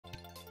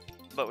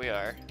but we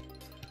are.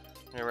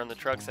 I'm gonna run the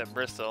trucks at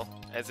Bristol,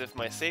 as if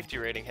my safety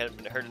rating hadn't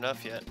been hurt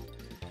enough yet.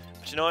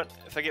 But you know what?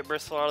 If I get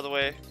Bristol out of the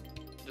way,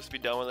 just be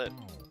done with it.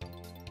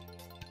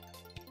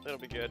 It'll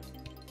be good.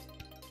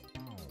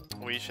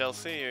 We shall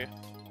see. I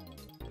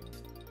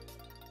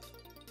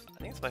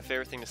think it's my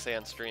favorite thing to say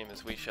on stream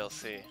is we shall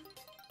see.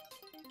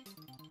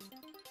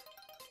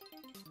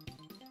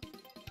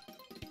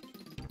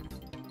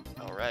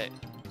 Alright.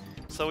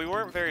 So we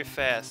weren't very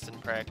fast in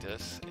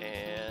practice,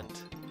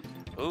 and...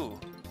 Ooh.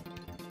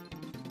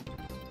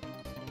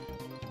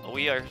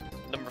 We are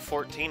number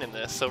 14 in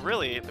this, so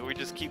really, if we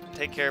just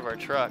take care of our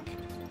truck,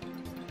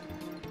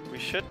 we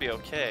should be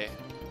okay.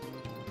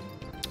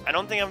 I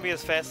don't think I'm going to be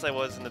as fast as I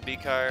was in the B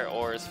car,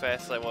 or as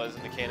fast as I was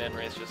in the K&N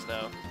race just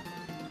now.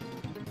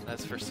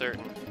 That's for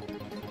certain.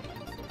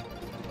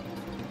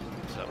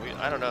 So,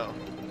 I don't know.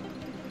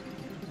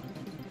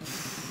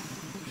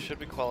 Should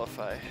we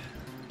qualify?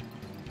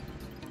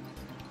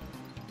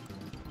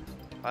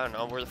 I don't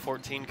know, we're the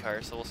 14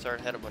 car, so we'll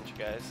start ahead of a bunch of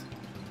guys.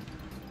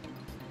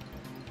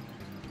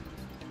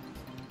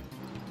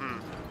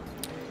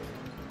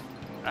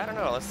 I don't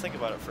know, let's think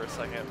about it for a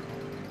second.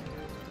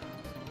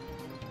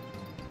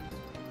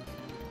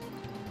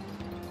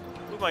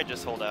 We might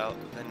just hold out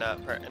and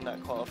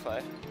not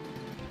qualify.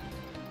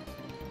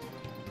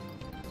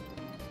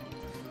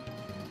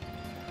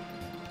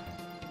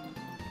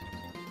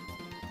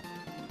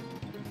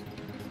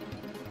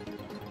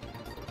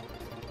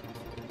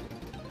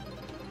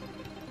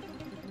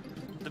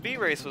 The B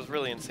race was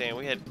really insane.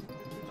 We had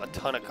a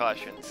ton of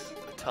cautions,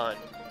 a ton.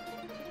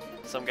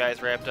 Some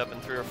guys wrapped up in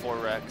 3 or 4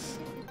 wrecks.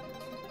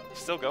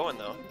 Still going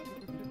though.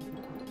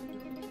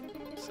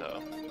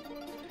 So,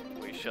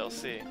 we shall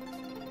see.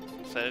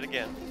 Said it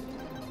again.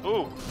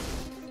 Ooh!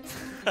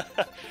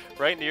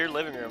 Right into your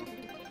living room.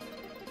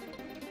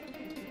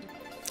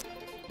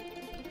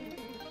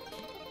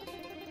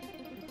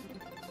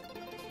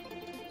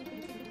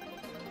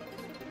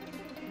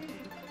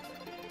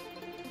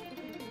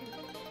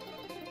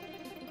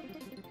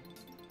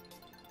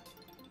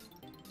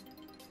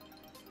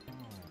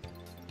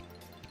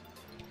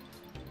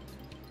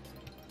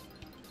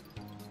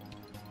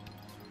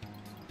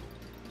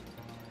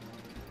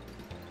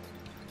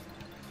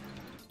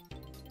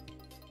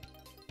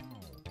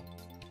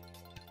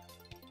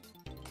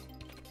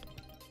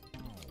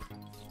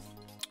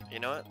 You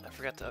know what? I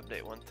forgot to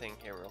update one thing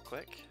here real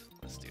quick.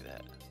 Let's do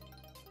that.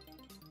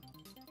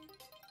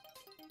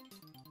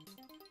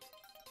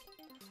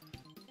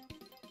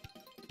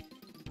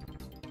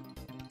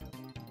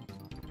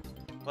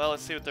 Well,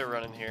 let's see what they're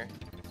running here.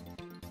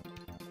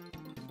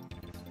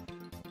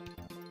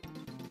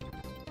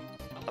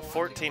 A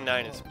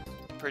 14.9 is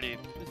pretty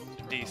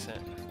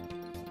decent.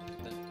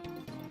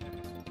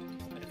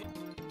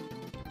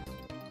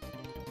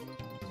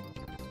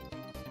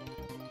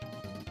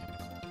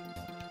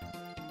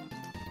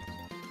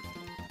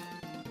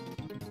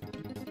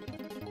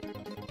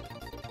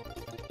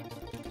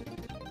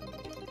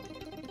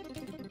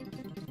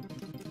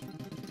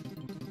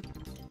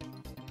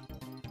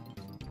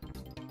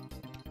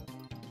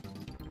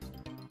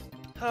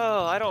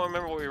 Oh, I don't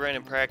remember what we ran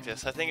in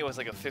practice. I think it was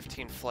like a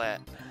 15 flat.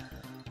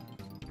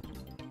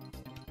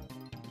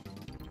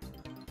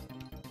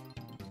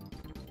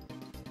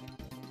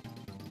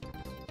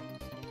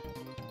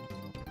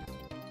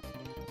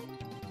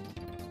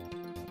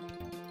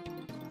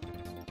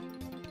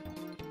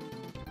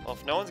 Well,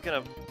 if no one's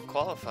gonna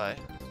qualify,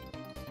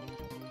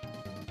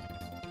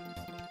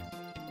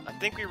 I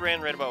think we ran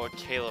right about what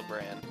Caleb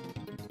ran,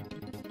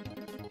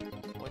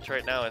 which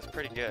right now is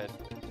pretty good.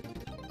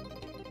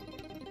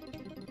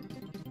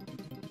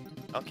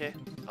 Okay,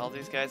 all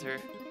these guys are...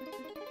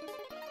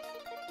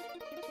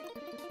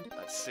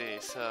 Let's see,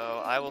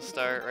 so I will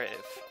start right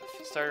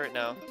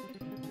now,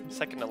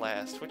 second to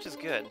last, which is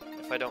good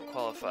if I don't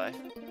qualify.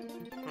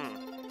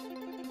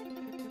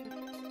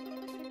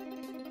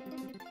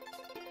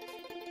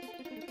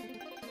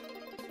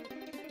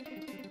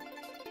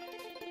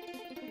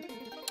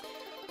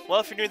 Well,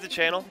 if you're new to the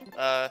channel,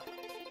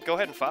 go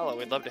ahead and follow.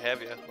 We'd love to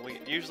have you.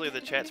 Usually the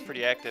chat's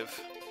pretty active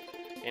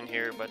in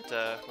here, but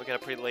we got a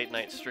pretty late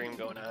night stream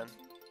going on.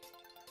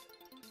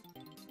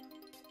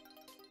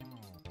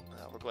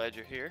 We're glad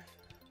you're here.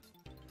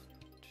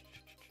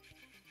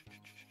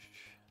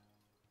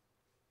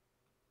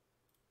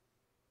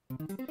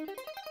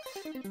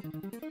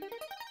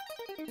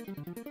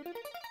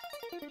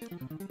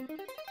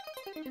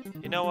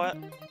 You know what?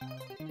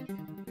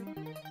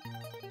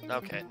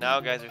 Okay, now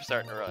guys are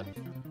starting to run.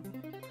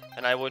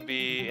 And I would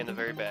be in the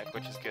very back,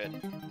 which is good.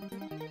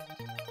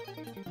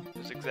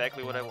 Which is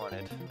exactly what I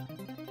wanted.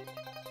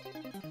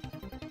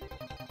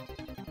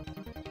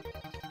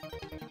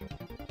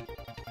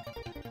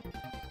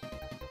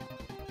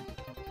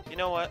 You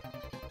know what?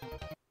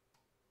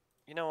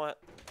 You know what?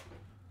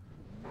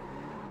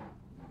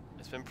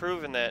 It's been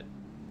proven that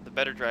the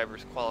better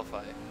drivers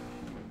qualify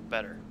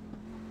better.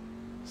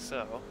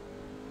 So,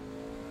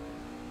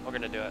 we're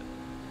gonna do it.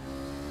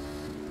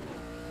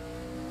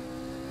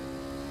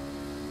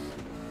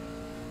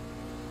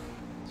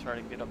 Try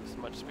to get up as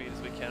much speed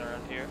as we can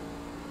around here.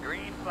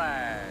 Green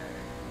flag.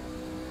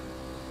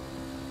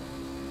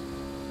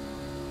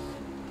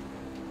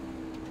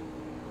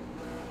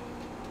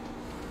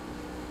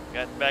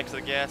 Got back to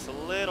the gas a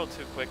little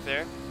too quick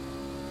there.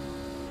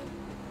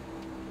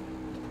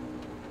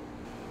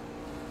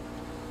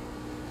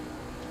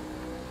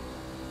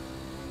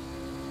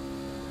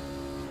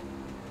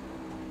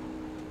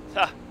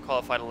 Ha!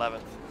 Qualified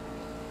 11th.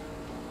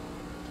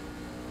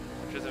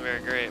 Which isn't very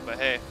great, but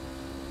hey.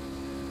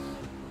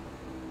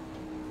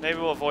 Maybe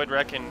we'll avoid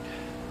wrecking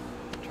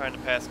trying to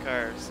pass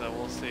cars, so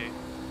we'll see.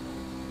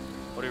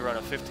 What do we run,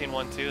 a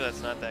 15.12?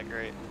 That's not that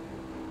great.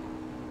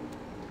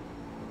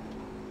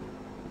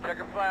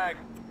 Checker flag.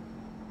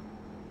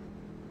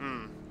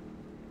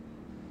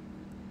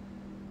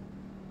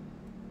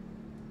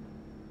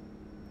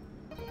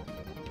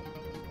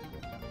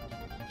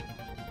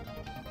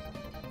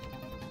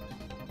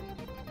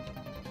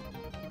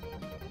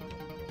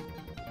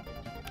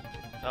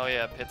 Oh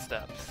yeah, pit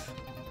stops.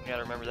 You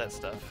gotta remember that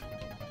stuff.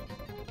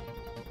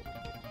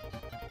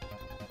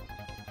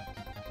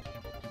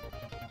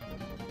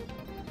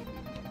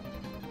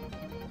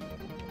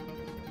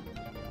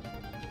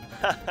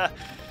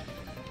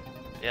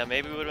 Yeah,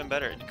 maybe it would have been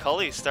better.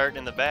 Cully's starting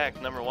in the back,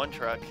 #1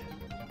 truck.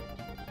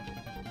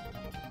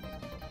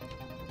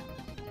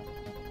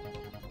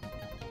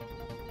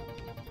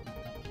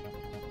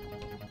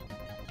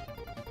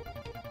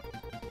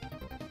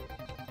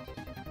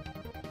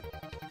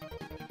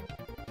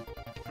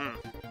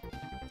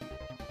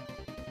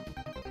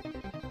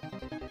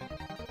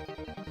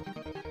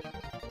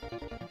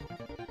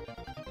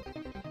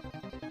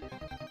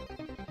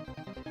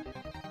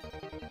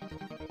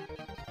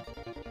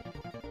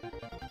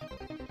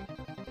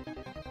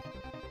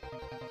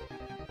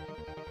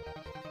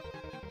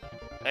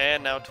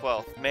 And now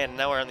 12th. Man,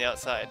 now we're on the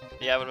outside.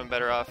 Yeah, I would have been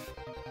better off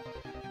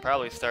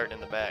probably starting in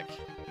the back.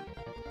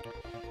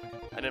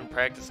 I didn't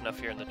practice enough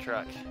here in the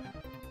truck.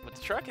 But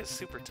the truck is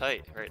super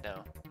tight right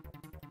now.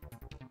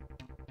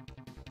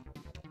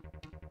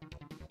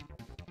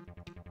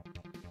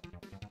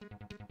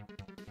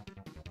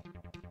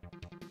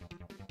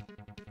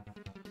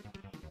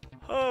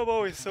 Oh, I'm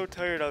always so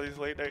tired on these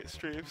late night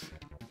streams.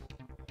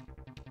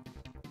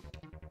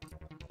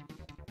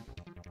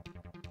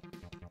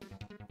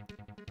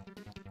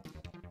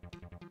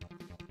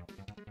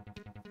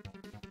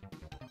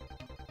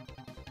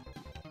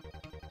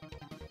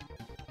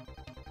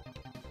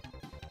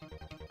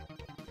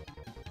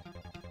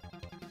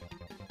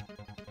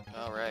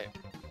 Alright.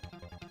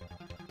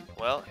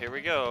 Well, here we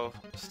go.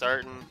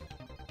 Starting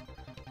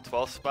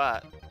 12th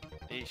spot.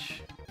 Eesh.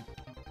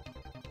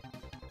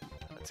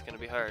 That's gonna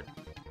be hard.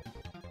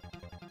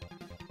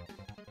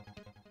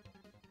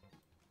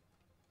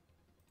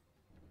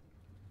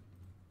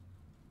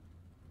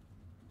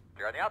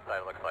 You're on the outside,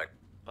 it looks like.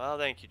 Well,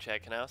 thank you,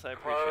 Chad Knaus. I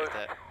appreciate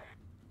that.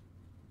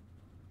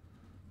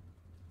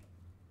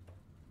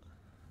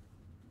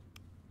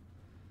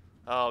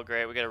 Oh,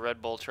 great. We got a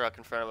Red Bull truck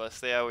in front of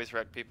us. They always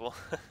wreck people.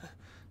 How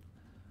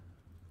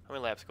many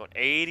laps going?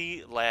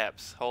 80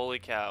 laps. Holy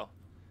cow.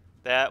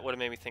 That would have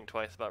made me think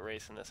twice about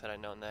racing this had I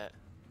known that.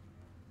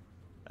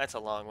 That's a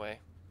long way.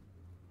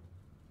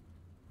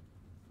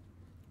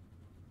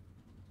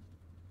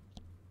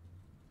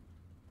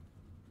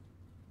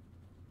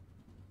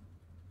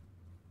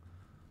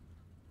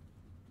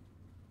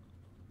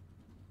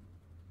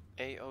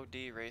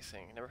 AOD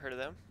Racing. Never heard of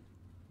them?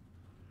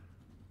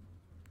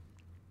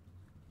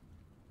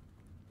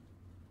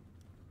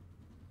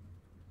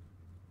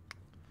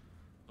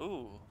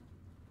 Ooh.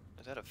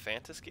 Is that a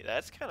fantasy?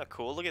 That's kind of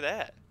cool. Look at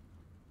that.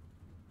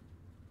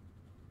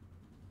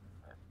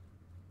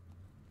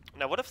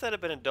 Now, what if that had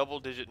been a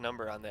double-digit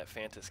number on that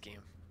Fanta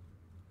scheme?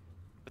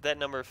 Would that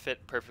number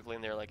fit perfectly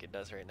in there like it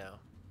does right now?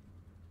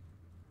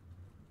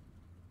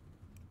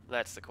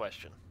 That's the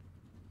question.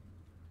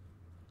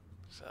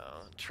 So,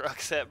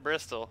 trucks at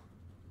Bristol.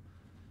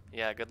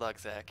 Yeah, good luck,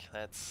 Zach.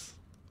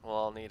 We'll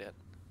all need it.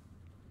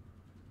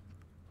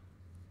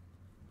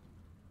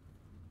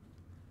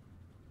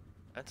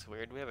 That's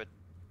weird. We have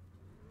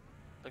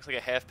looks like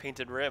a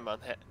half-painted rim on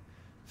that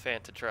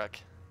Fanta truck.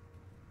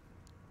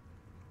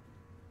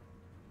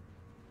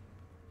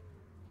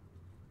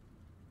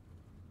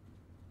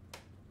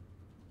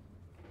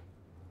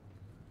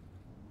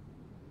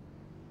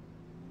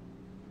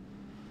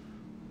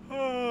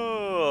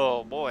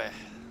 Oh boy.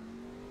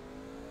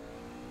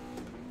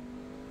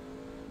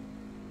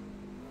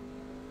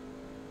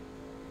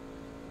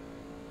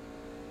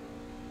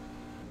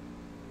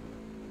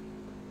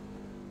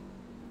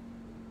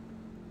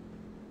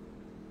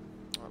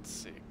 Let's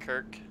see,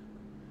 Kirk.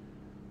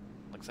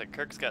 Looks like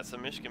Kirk's got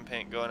some Michigan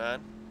paint going on.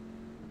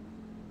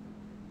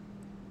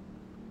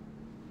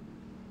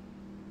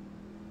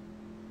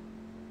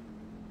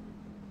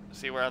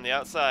 See, we're on the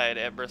outside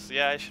at Bristol.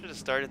 Yeah, I should have just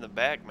started in the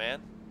back,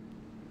 man.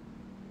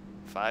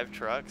 5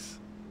 trucks?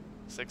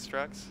 6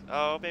 trucks?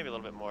 Oh, maybe a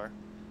little bit more.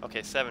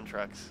 Okay, 7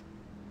 trucks.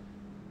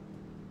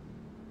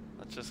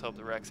 Let's just hope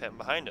the wrecks happen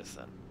behind us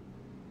then.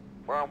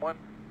 We're on one.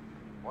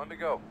 One to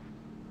go.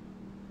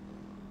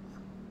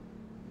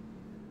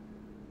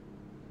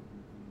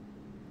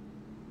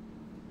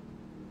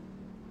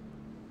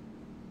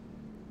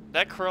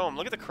 That chrome,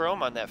 look at the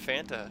chrome on that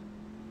Fanta.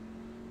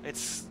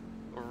 It's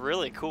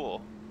really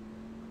cool.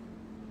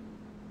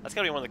 That's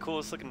gotta be one of the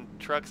coolest looking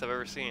trucks I've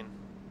ever seen.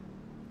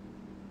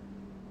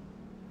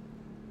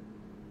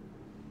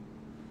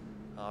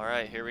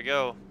 Alright, here we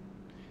go.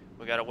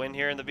 We got a win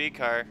here in the B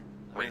car.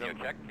 Radio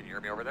check. Can you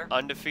hear me over there?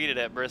 Undefeated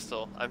at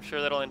Bristol. I'm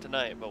sure that'll end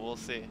tonight, but we'll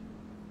see.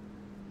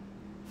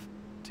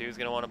 Two's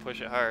gonna want to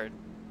push it hard.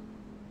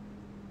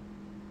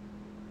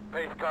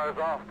 Pace car's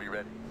off. Be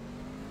ready.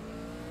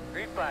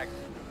 Green flag.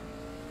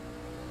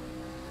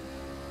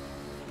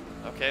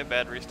 Okay,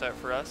 bad restart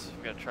for us.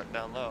 We got a truck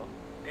down low.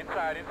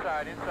 Inside,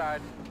 inside,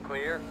 inside.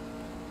 Clear.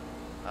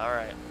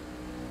 Alright.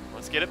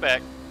 Let's get it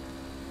back.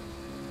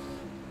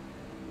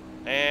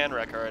 And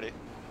wreck already.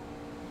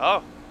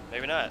 Oh,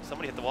 maybe not.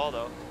 Somebody hit the wall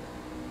though.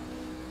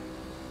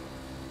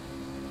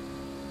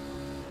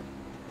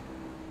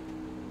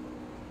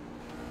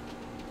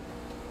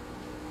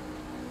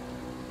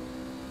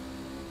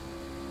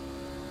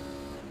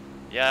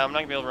 Yeah, I'm not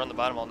gonna be able to run the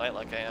bottom all night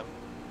like I am.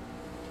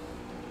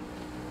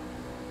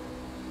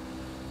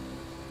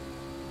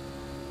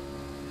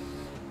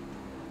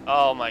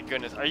 Oh my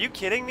goodness, are you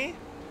kidding me?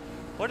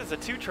 What is the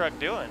 2 truck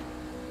doing?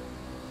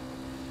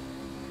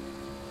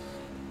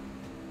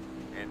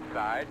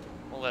 Inside.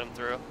 We'll let him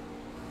through.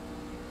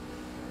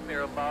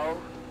 Clear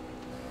low.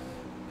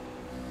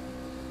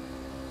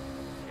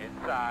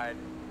 Inside.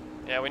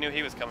 Yeah, we knew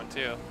he was coming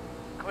too.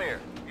 Clear.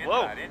 Inside,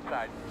 Whoa.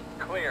 inside.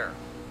 Clear.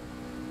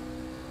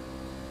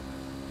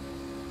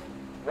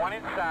 One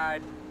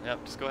inside.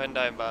 Yep, just go ahead and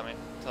dive bomb me.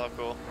 It's all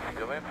cool.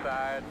 Still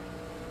inside.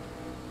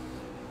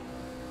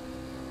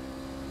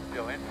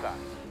 Still inside.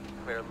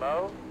 Clear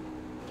low.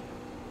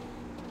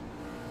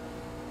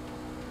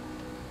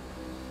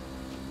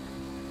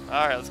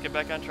 Alright, let's get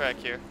back on track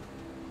here.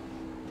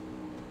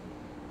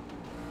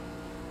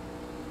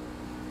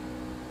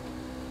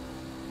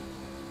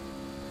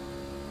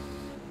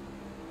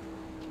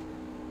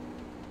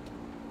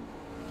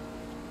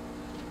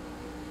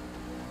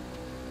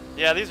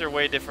 Yeah, these are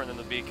way different than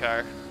the B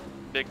car.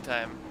 Big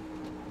time.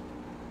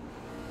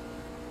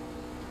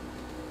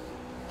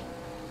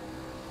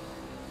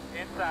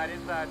 Inside,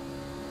 inside.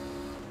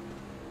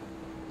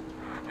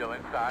 Still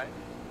inside.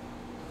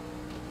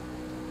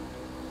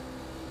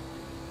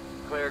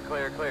 Clear,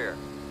 clear, clear.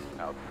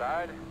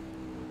 Outside.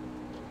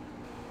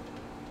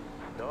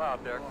 Still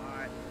out there.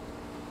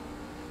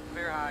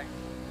 Clear high.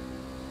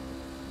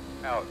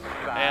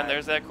 Outside. And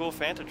there's that cool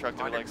Fanta truck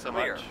that we like so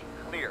clear. much.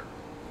 Clear.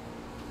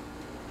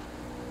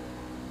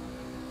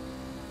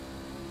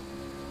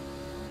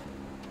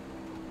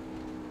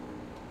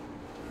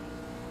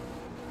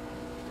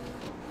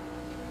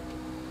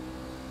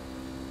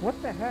 What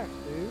the heck,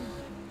 dude?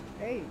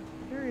 Hey,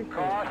 seriously.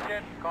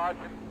 Caution,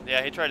 caution.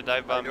 Yeah, he tried to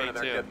dive bomb me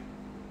too. Kid?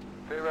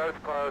 Three roads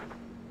closed.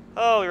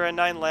 Oh, we ran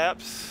 9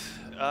 laps.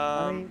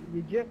 I mean,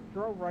 you just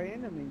drove right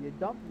into me. You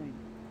dumped me.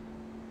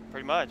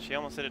 Pretty much. He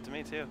almost did it to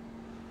me too.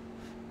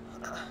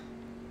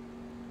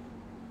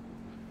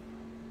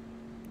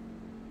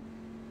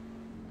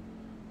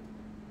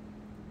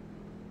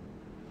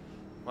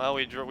 Well,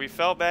 we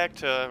fell back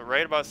to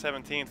right about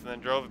 17th and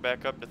then drove it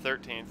back up to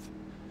 13th.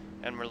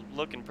 And we're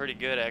looking pretty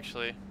good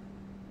actually.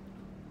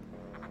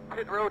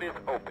 Pit road is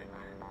open.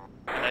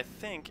 And I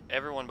think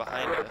everyone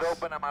behind Pit road's us.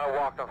 open. I might have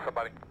walked on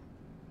somebody.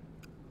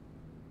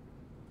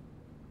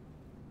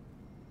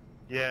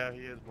 Yeah, he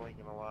is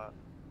blinking a lot.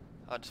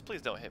 Just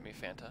please don't hit me,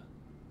 Fanta.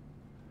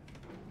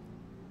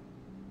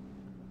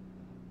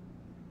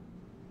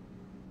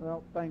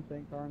 Well, thanks,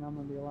 8-car, and I'm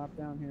going to be a lap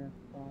down here.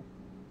 So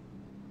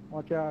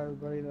watch out,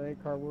 everybody. The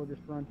 8-car will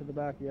just run to the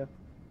back of you.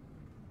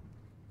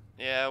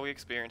 Yeah, we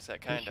experienced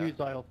that kind Shoes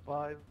of. aisle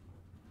 5.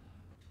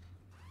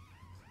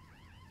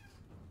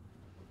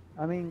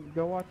 I mean,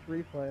 go watch the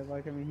replay.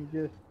 Like, I mean, he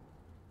just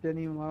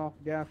didn't even let off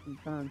the gas and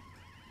turn.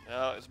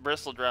 Oh, it's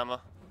Bristol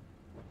drama.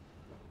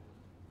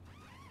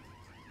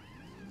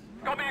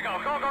 Go, me, go,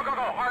 go, go, go,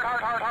 go. Hard,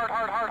 hard, hard, hard,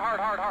 hard, hard, hard,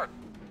 hard, hard.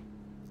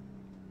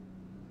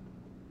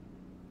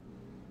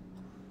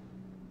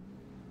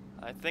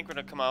 I think we're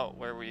gonna come out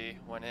where we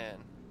went in.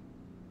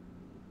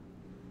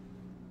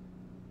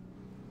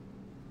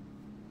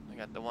 I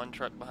got the one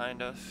truck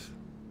behind us.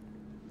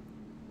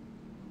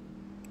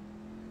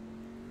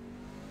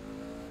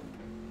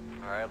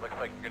 Alright, looks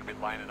like you're going to be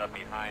lining up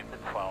behind the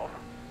 12.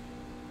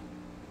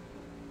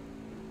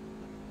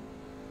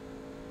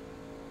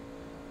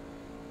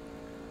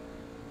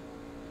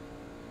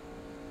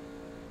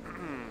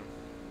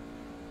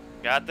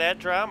 Got that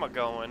drama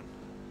going.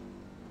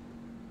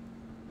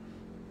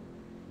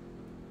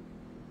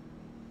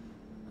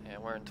 Yeah,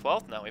 we're in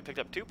 12th now. We picked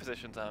up 2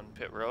 positions on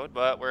pit road,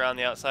 but we're on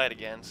the outside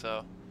again,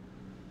 so.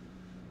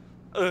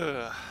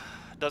 Ugh.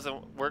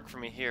 Doesn't work for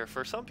me here.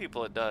 For some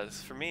people it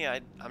does. For me,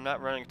 I'm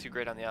not running too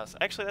great on the outside.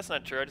 Actually, that's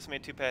not true. I just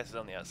made 2 passes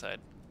on the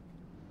outside.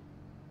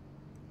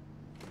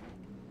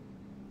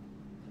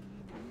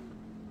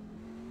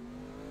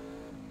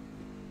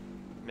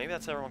 Maybe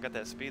that's how everyone got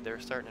that speed. They were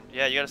starting.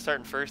 Yeah, you got to start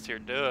in first here.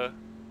 Duh.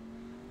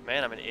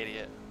 Man, I'm an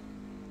idiot.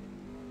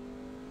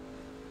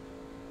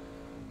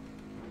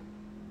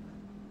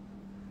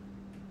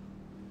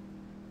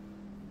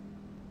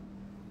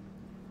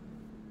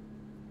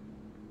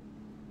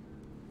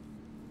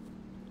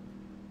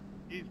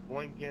 He's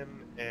blinking,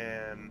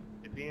 and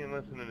if he ain't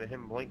listening to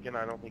him blinking,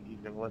 I don't think he's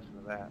gonna listen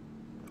to that.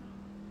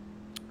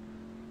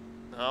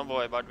 Oh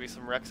boy, about to be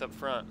some wrecks up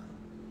front.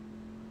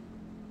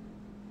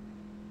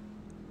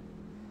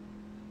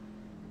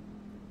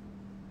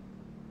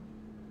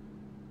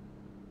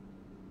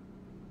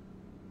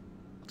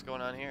 What's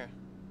going on here?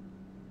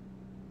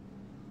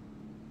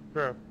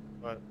 True,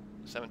 but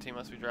 17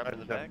 must be I dropping in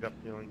just the have a back. gut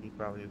feeling he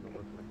probably isn't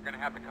listening. We're gonna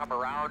have to come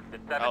around to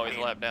 17. Oh, he's a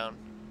lap down.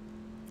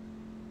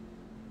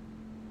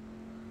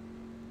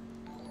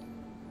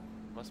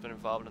 Must have been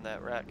involved in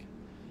that wreck.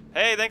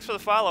 Hey, thanks for the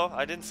follow.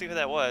 I didn't see who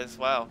that was.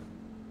 Wow.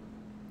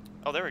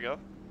 Oh, there we go.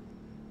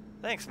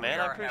 Thanks, man.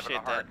 I appreciate having a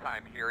that. hard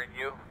time hearing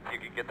you. If you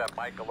could get that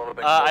mic a little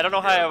bit I don't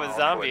know closer how I to was your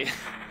zombie mouth,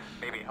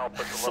 would maybe help us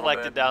a little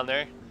selected bit. down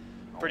there.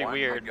 Oh, Pretty one,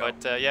 weird, go.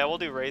 but yeah, we'll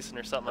do racing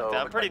or something like that.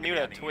 I'm looks pretty like new be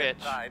to on the Twitch.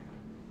 inside.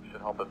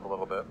 Should help us a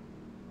little bit.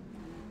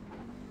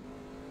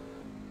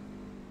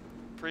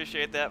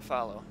 Appreciate that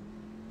follow.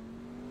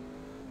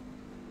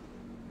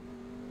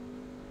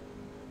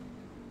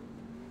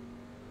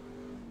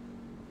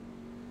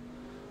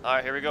 All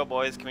right, here we go,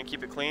 boys. Can we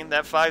keep it clean?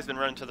 That 5's been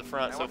running to the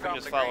front, And so if we we'll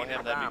can just come to follow green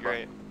him, for that'd be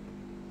Bamba.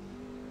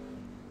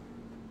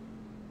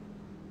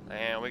 great.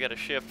 And we got to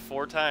shift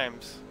 4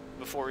 times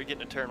before we get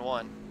into turn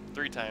 1.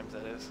 3 times,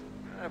 that is.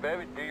 Hey,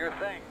 baby, do your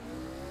thing.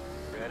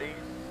 Ready?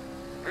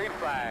 Green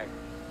flag.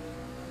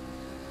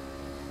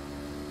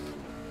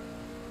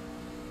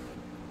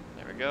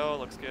 There we go.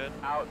 Looks good.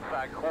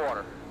 Outside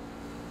quarter.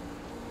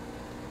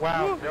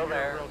 Wow, Still you're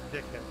there. a real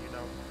dickhead, you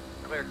know.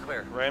 Clear,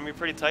 clear. Ran me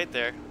pretty tight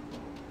there.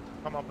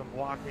 Come up and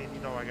block me, and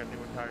you know I got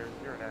newer tires.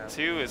 You're an ass.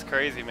 2 is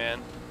crazy,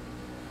 man.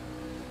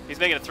 He's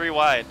making it 3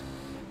 wide.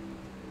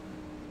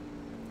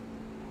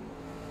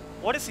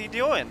 What is he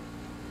doing?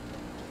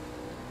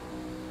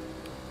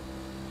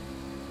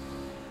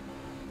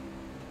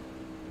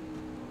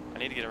 I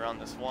need to get around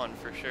this 1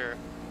 for sure.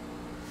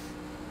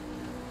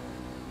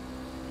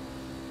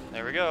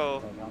 There we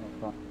go.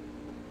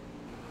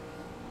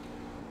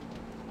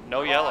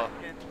 No yellow.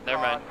 Caution,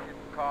 Never mind.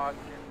 Caution.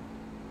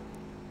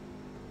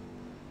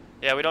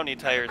 Yeah, we don't need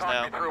tires Talk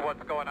now. me through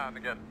what's going on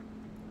again.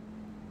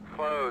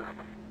 Closed.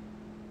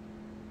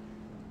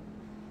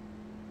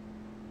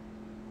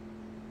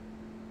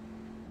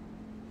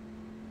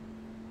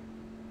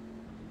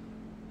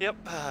 Yep.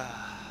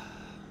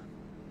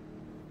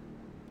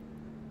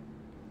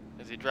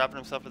 Is he dropping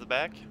himself at the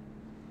back?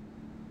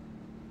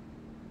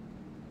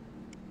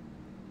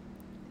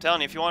 I'm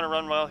telling you, if you want to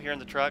run well here in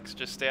the trucks,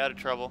 just stay out of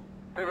trouble.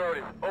 The road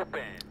is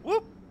open.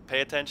 Whoop! Pay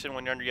attention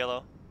when you're under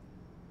yellow.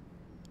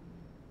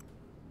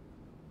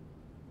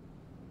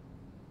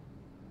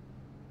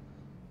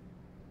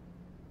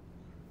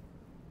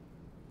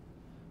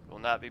 Will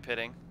not be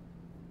pitting.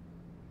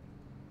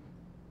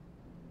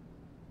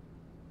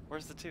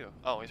 Where's the 2?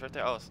 Oh, he's right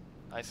there. Oh,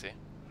 I see.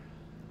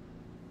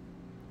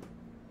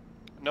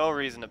 No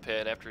reason to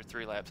pit after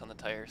 3 laps on the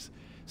tires.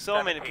 So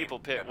many 17. people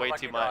pit Get the way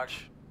lucky too dog.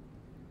 much.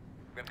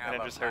 We're gonna And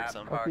have I a just heard lap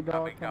some. car Lucky dog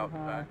coming coming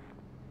high. outside.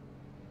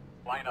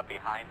 Line up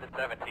behind the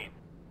 17.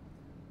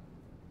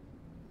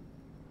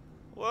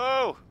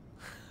 Whoa!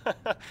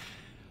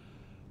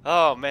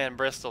 Oh man,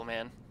 Bristol,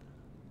 man.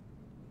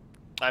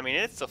 I mean,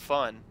 it's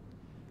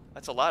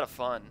that's a lot of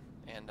fun,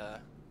 and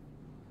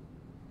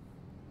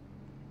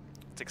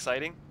it's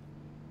exciting.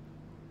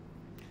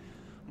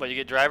 But you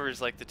get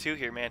drivers like the 2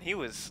 here, man. He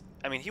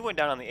went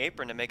down on the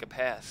apron to make a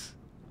pass,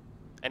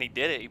 and he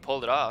did it. He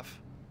pulled it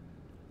off,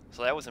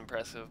 so that was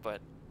impressive.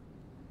 But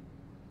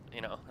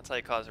you know, that's how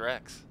you cause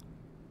wrecks.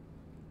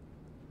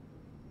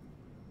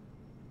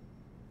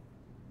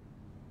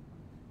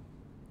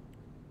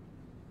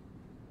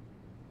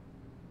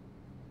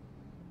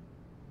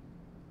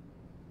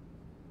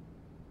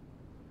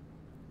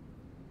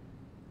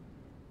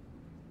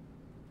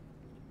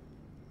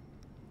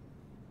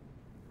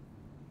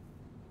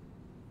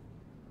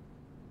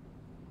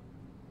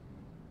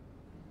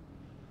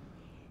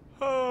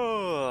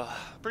 Oh,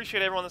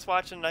 appreciate everyone that's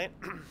watching tonight.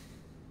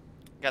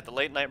 Got the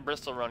late night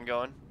Bristol run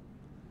going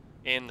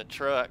in the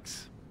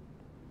trucks.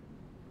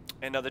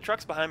 And the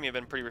trucks behind me have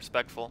been pretty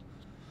respectful.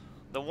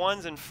 The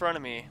ones in front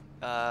of me,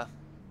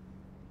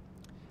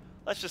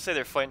 let's just say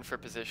they're fighting for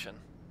position.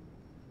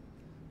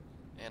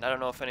 And I don't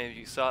know if any of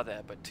you saw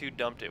that, but 2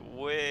 dumped it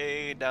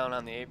way down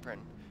on the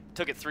apron.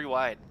 Took it 3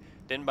 wide.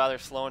 Didn't bother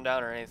slowing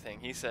down or anything.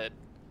 He said,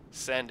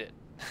 send it.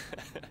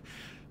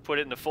 Put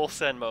it into full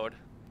send mode.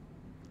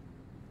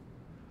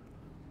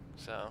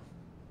 So.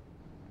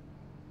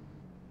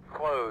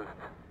 Closed.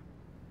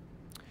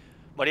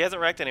 But he hasn't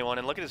wrecked anyone,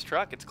 and look at his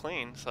truck, it's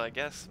clean. So I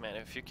guess, man,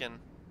 if you can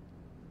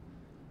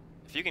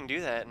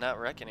do that and not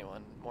wreck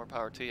anyone, more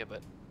power to you.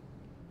 But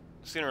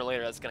sooner or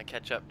later, that's gonna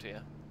catch up to you.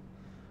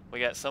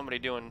 We got somebody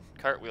doing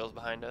cartwheels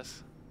behind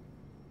us.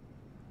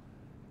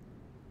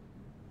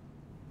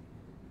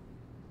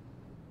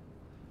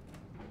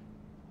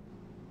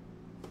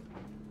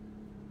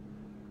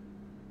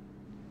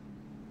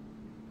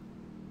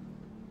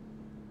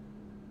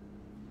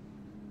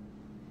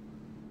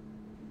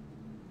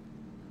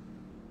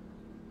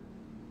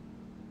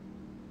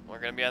 We're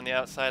going to be on the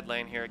outside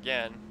lane here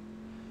again.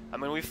 I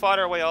mean, we fought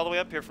our way all the way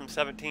up here from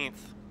 17th,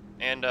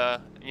 and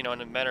you know,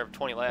 in a matter of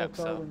 20 laps. That's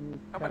all So. when you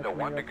I'm catch into me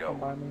one to up go.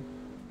 by me.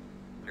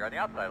 You're on the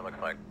outside, it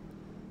looks like.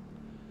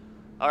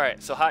 All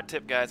right. So hot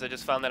tip, guys. I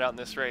just found that out in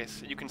this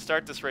race. You can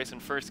start this race in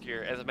first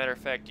gear. As a matter of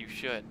fact, you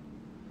should.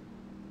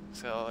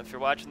 So if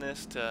you're watching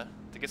this to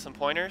get some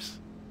pointers,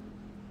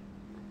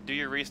 do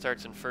your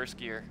restarts in first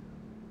gear.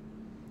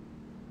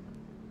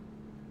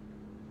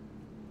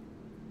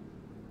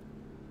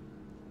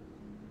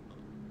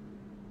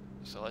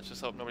 So let's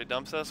just hope nobody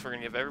dumps us. We're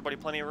gonna give everybody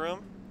plenty of room,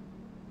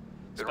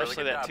 Did a really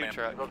especially good that job, two man.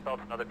 truck. Let's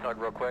help another tug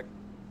real quick.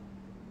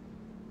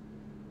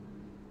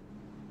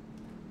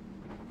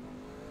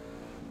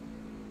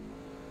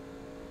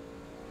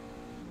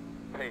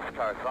 Pace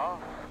car's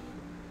off.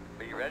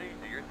 Be ready.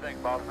 Do your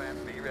thing, boss man.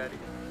 Be ready.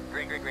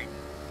 Green, green, green.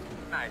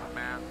 Nice,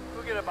 man.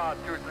 We'll get about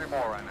 2 or 3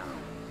 more right now.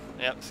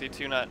 Yep.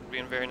 C2 not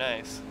being very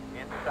nice.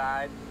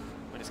 Inside.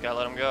 We just gotta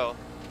let him go.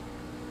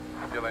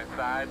 Still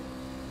inside.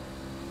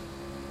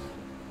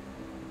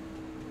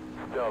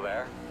 Still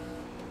there.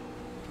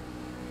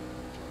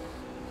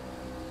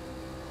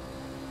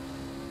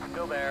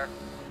 Still there.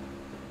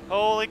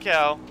 Holy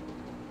cow!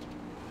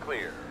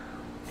 Clear.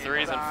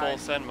 3's in full Inside.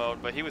 send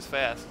mode, but he was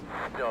fast.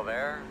 Still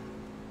there.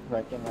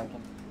 Reckon.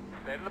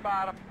 Stay to the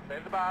bottom. Stay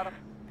to the bottom.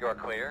 You're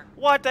clear.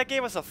 What? That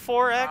gave us a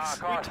 4X? Ah, We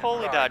caution,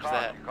 totally caution, dodged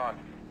caution, that. caution.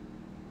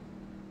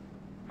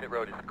 Pit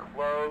road is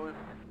closed.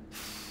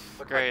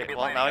 Looks Great. like maybe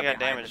Well, now I lining got up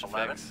behind damage to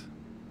 11. fix.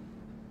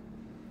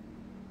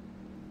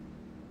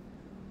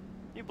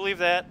 You believe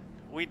that?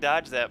 We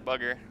dodged that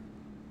bugger.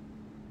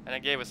 And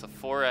it gave us a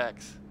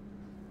 4X.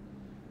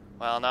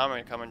 Well, now I'm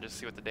going to come and just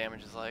see what the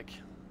damage is like.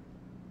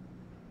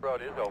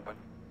 Road is open.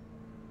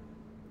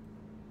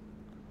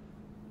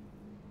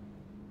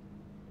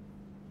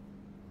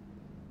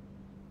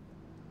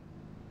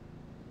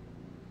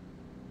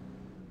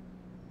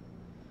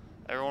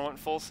 Everyone went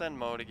full send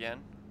mode again.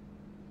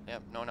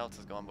 Yep, no one else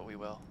is going, but we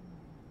will.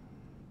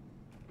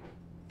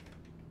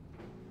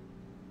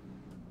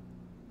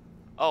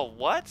 Oh,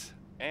 what?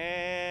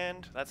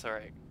 And that's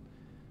alright.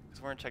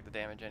 Because we're going to check the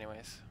damage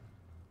anyways.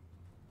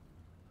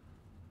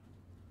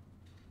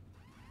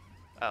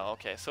 Oh,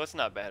 okay, so it's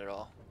not bad at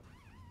all.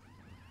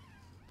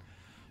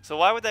 So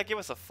why would that give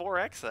us a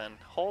 4X then?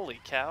 Holy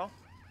cow.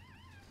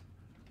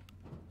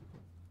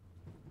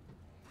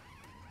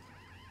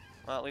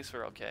 Well, at least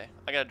we're okay.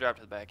 I gotta drop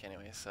to the back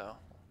anyway, so.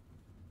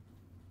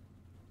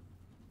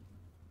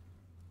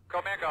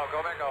 Go man, go.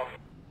 Go man, go.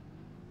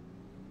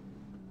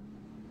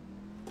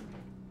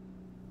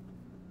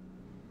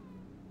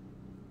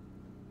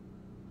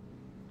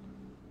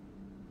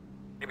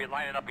 Maybe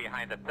lining up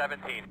behind the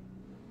 17.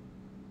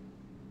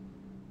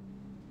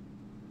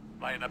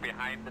 Lining up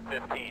behind the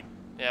 15.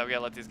 Yeah, we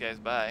gotta let these guys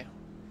by.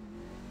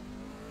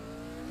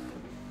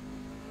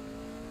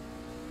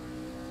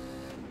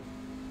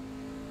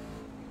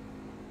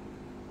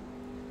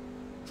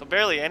 So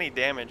barely any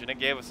damage, and it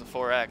gave us a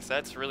 4X.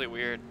 That's really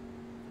weird.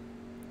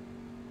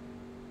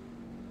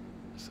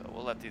 So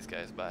we'll let these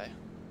guys by.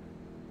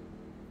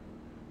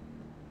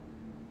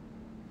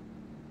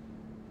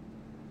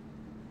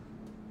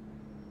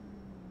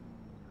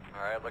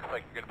 Alright, looks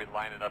like you're going to be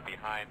lining up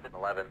behind the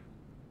 11.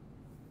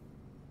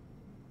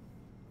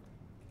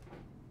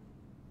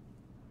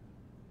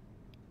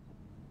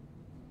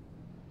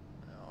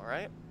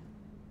 Alright.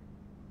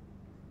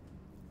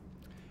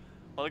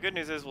 Well, the good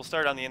news is we'll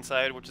start on the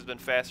inside, which has been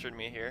faster than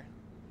me here.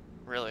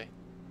 Really.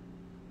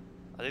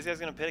 Are these guys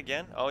going to pit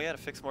again? Oh yeah, to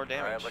fix more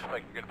damage. Alright, looks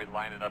like you're going to be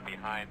lining up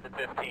behind the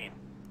 15.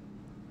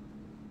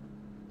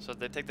 So did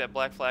they take that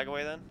black flag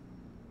away then?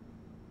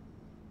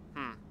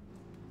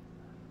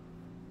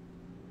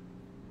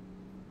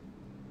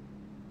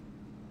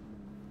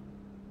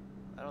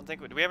 I don't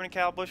think do we have any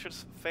Kyle Busch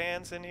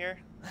fans in here?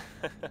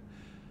 I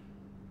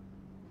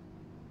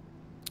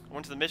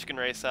went to the Michigan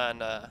race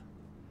on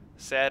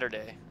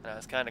Saturday, and I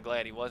was kind of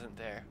glad he wasn't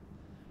there.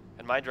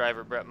 And my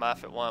driver, Brett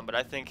Moffitt, won, but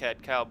I think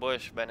had Kyle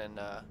Busch been in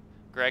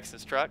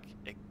Gregson's truck,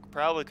 it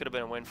probably could have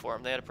been a win for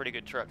him. They had a pretty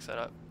good truck set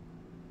up.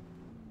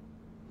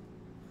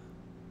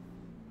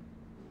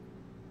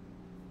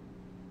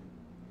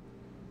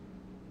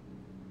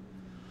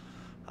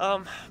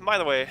 By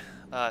the way,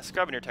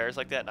 scrubbing your tires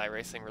like that in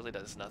iRacing really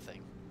does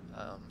nothing.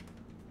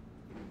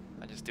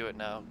 I just do it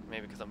now,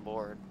 maybe because I'm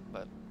bored,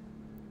 but...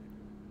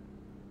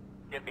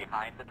 Get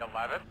behind the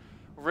 11.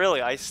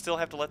 Really, I still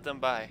have to let them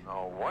by.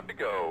 Oh, 1 to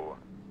go.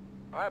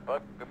 Alright,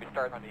 bud. Going to be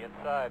starting on the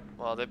inside.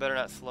 Well, they better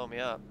not slow me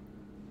up.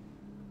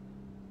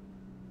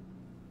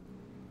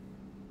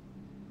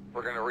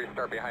 We're going to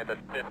restart behind the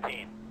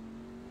 15.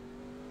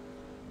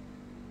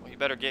 Well, you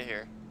better get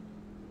here.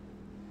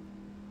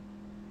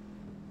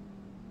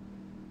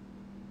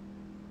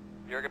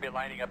 You're going to be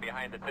lining up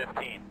behind the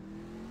 15.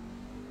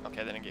 Okay,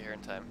 they didn't get here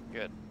in time.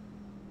 Good.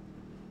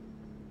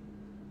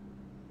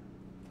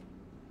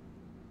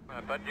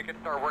 But you can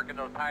start working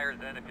those tires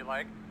in if you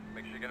like.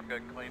 Make sure you get them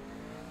good and clean.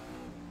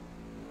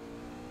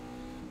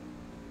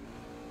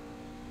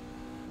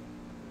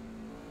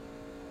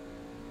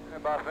 Hey,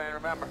 boss man,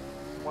 remember,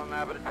 1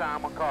 lap at a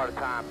time, 1 car at a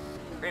time.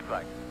 Green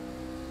flag.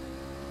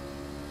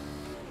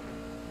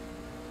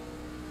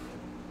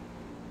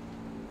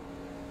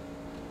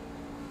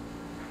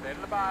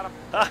 the bottom.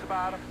 Ah. Stay to the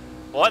bottom.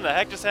 What in the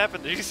heck just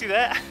happened? Did you see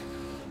that?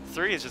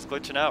 3 is just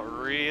glitching out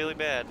really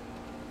bad.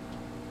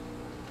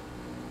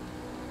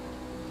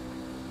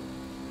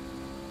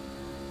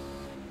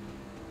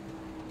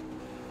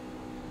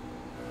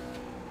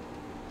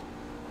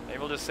 Maybe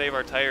we'll just save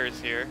our tires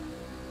here.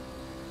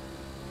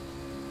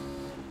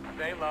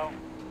 Stay low.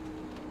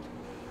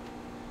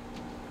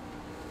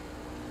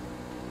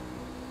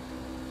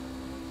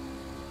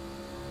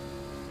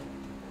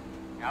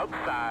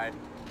 Outside.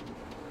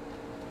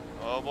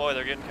 Oh boy,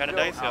 they're getting kind of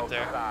dicey up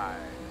there. Outside.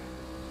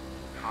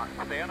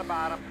 Stay on the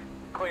bottom.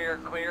 Clear,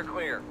 clear,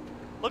 clear.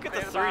 Look at the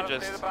Stay to 3 bottom,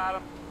 just. Stay to the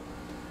bottom.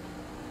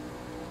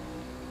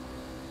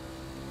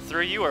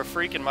 3, you are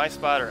freaking my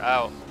spotter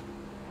out.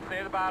 Stay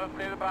to the bottom,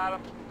 stay to the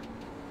bottom.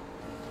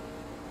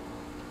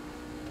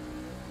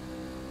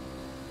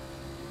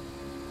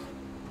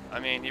 I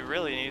mean, he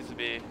really needs to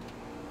be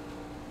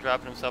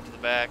dropping himself to the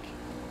back.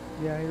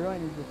 Yeah, he really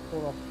needs to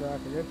pull off the track.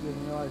 I guess he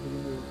didn't realize he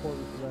didn't do a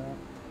quarter for that.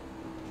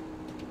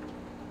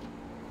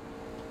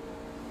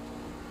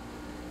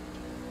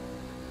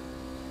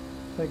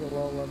 Take it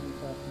low, 11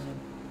 past him.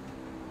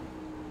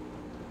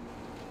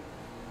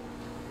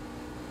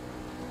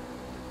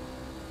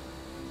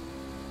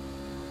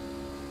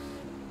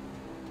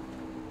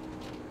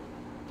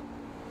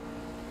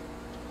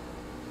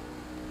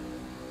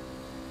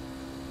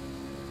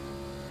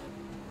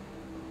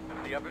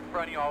 See up in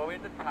front of you, all the way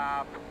to the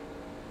top.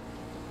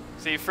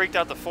 See, he freaked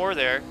out the 4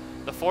 there.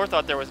 The 4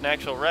 thought there was an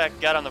actual wreck,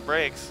 got on the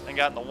brakes, and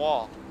got in the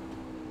wall.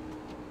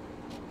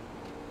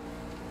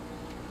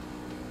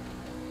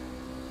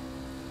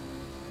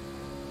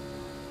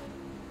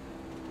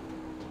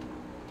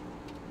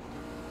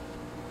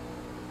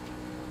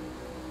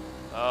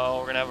 Oh,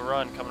 we're gonna have a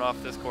run coming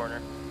off this corner.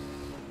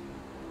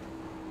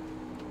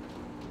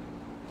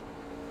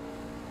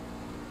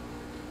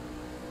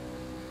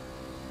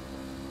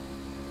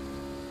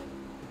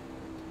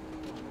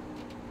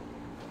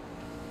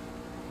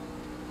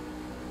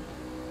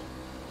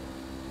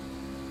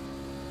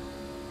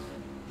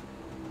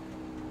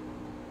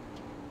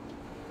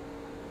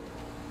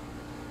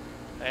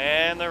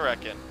 And they're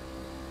wrecking.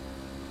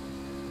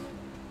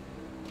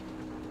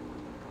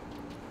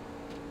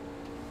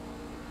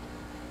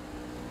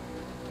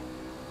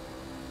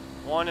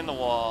 One in the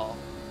wall.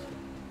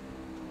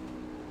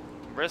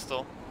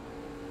 Bristol.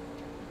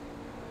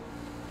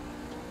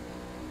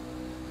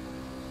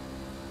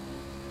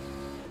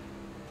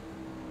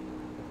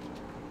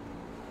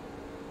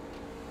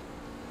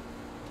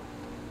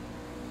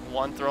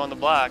 One throw on the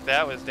block.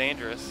 That was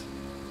dangerous.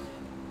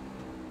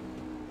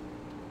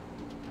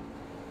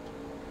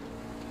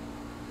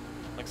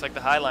 Looks like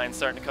the high line's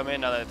starting to come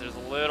in now that there's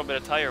a little bit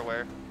of tire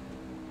wear.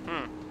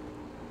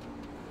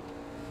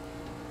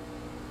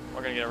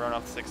 We're gonna get a run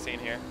off the 16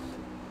 here.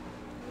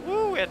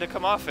 Woo, we had to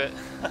come off it.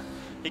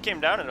 He came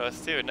down into us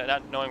too,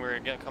 not knowing we were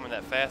gonna come in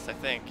that fast, I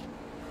think.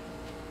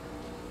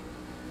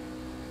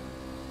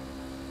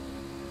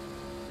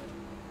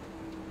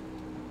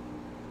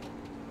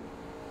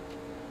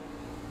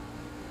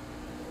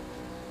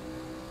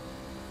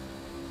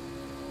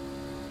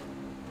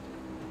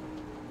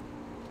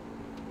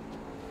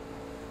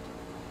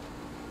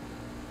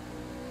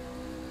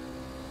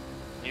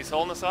 He's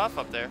holding us off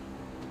up there.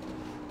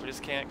 We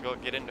just can't go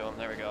get into him.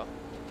 There we go.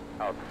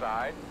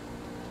 Outside.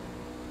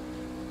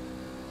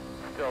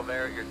 Still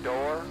there at your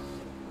door.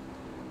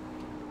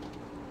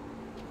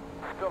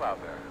 Still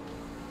out there.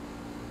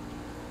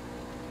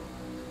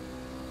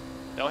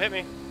 Don't hit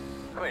me.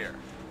 Clear.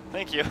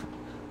 Thank you.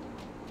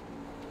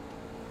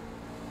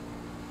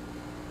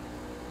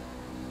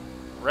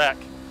 Wreck.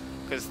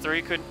 Because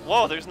 3 couldn't...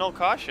 Whoa, there's no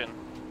caution.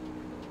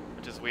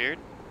 Which is weird.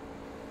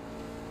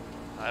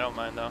 I don't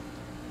mind though.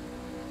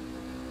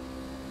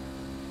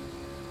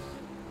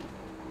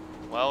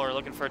 Well, we're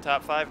looking for a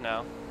top 5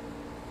 now.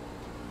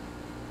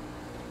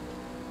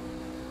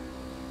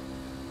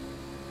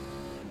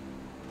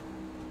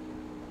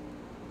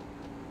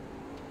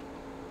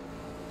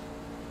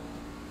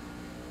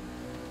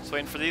 Just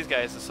waiting for these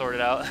guys to sort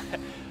it out.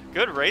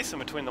 Good racing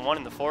between the 1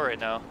 and the 4 right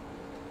now.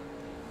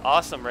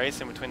 Awesome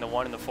racing between the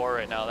 1 and the 4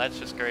 right now. That's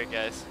just great,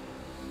 guys.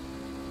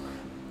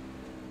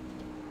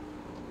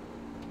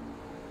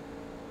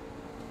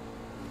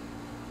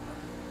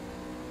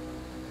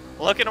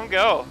 Look at them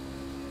go.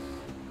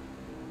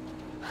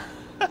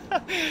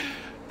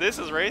 This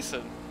is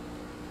racing.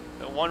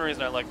 The one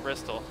reason I like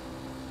Bristol.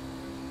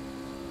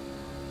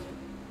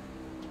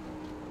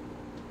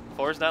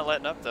 4's not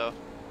letting up though.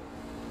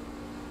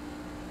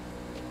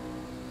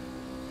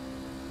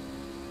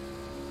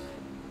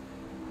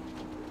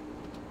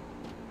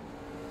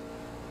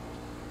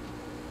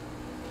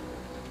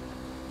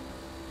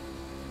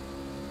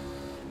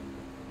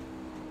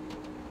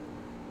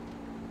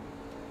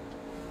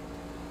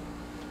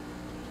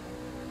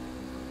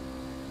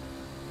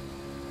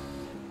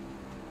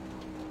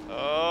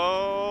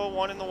 Oh,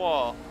 1 in the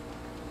wall.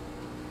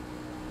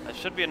 That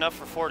should be enough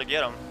for 4 to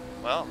get him.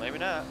 Well, maybe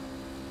not.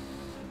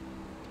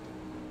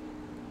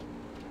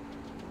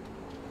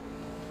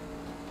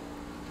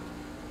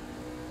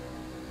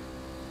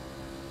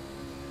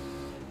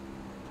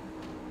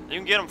 You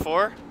can get him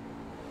 4.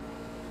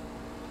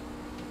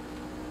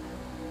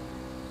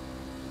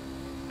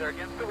 They're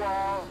against the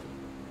wall.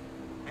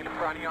 In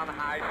front of you on the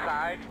high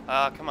side.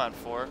 Come on,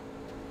 4.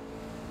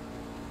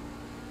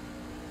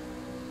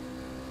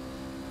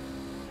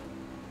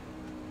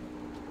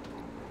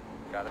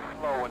 Got a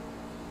slow one.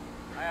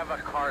 I have a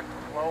car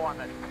slow on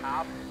the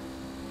top.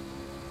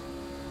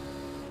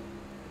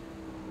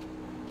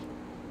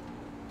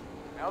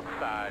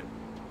 Outside.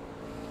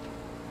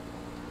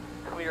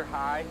 Clear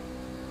high.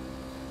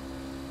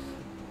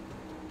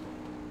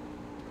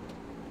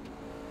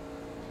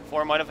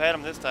 Four might have had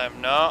him this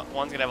time. No,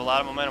 one's gonna have a lot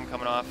of momentum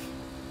coming off.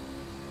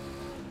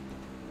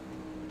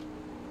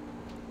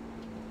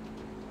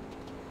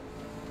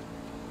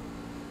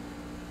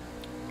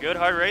 Good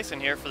hard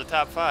racing here for the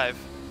top 5.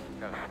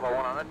 Got a slow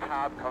one on the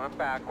top, coming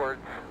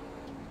backwards.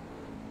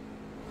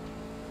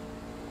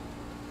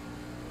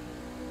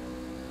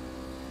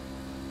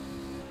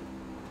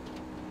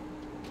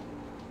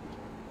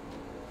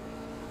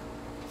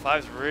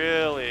 Five's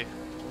really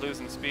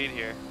losing speed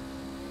here.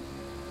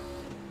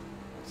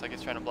 Looks like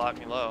it's trying to block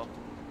me low.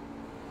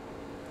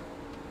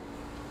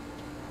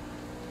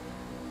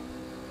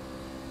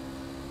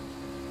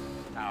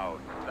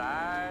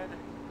 Outside.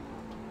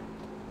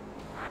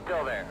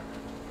 Still there.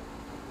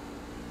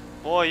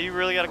 Boy, you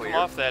really got to come Clear.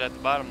 off that at the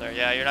bottom there.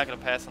 Yeah, you're not going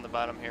to pass on the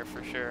bottom here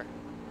for sure.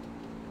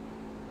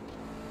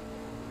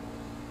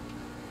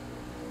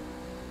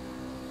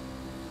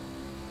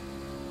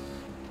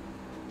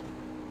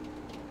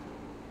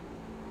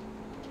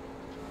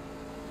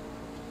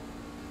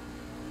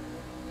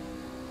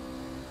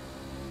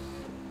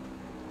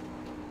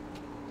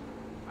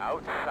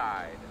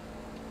 Outside.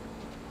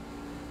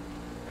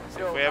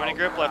 See if we have any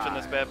grip left in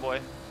this bad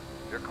boy.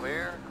 You're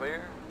clear,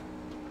 clear.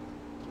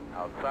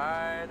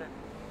 Outside.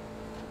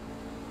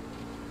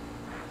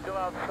 Still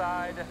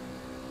outside.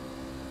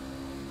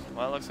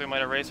 Well, it looks like we might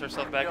have raced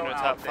ourselves back Still into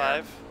the out top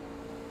there. 5.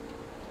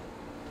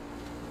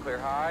 Clear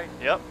high.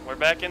 Yep, we're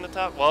back in the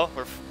top. Well,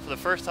 we're for the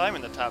first time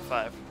in the top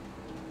 5.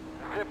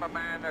 That's it, my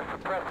man. They're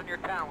suppressing your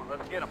talent.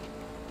 Let's get them.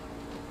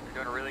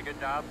 You're doing a really good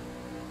job.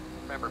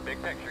 Remember,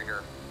 big picture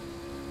here.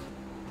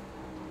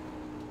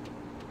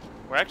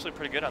 We're actually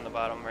pretty good on the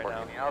bottom right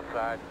now. Working the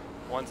outside.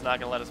 One's not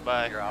going to let us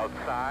by. You're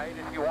outside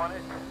if you want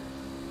it.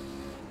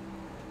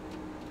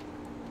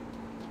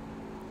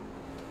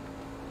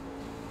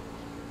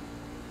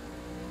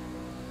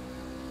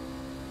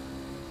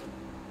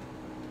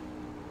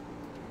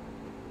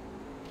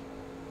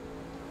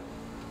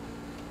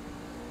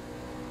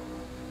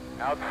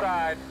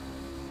 Outside.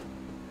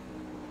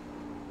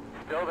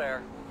 Still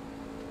there.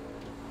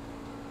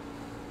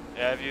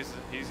 Yeah, he's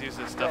used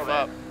his stuff there.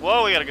 up.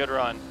 Whoa, we got a good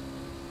run.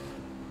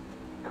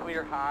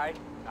 Clear high.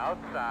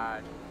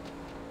 Outside.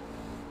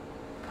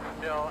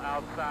 Still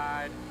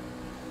outside.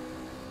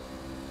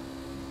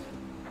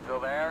 Still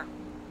there.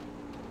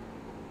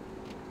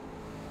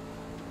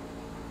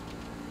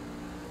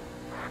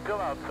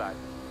 Still outside.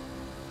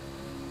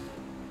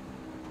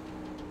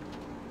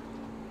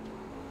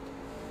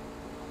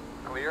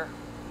 Clear.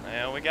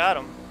 And we got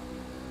him.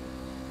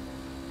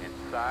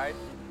 Inside.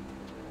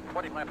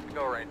 20 laps to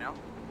go right now.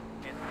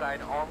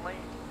 Inside only.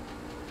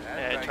 That's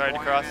Yeah, he right, tried to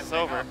going cross in us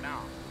and over. up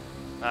now.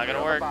 Not Clear going to on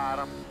the work.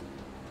 Bottom.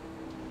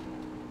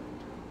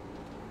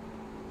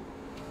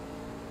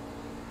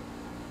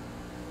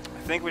 I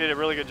think we did a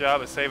really good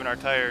job of saving our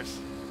tires.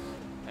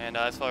 And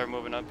that's why we're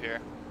moving up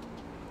here.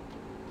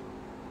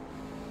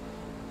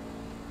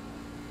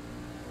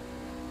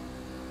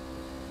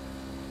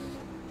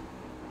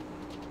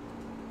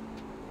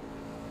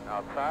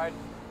 Outside.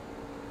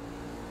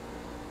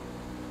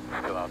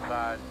 Still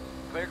outside.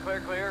 Clear, clear,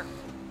 clear.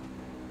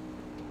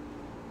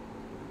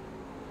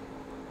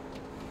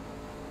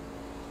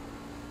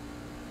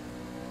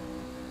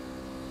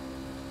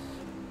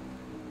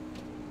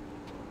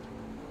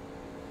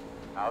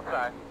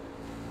 Outside.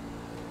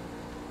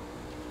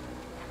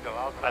 Still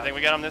outside. I think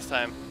we got him this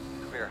time.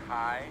 Clear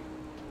high.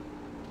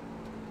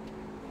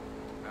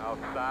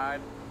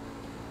 Outside.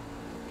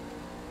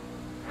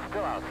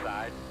 Still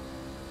outside.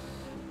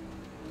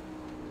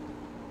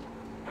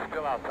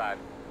 Still outside.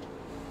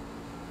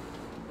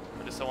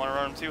 I just don't want to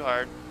run him too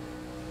hard.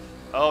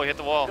 Oh, he hit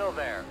the wall. Still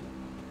there.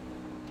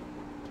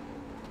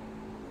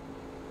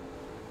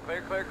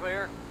 Clear, clear,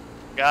 clear.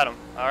 Got him.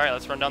 All right,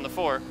 let's run down the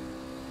 4.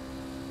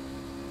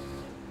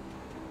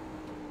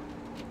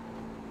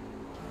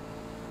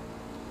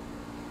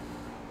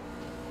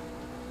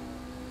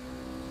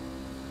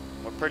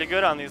 We're pretty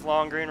good on these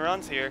long green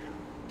runs here.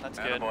 That's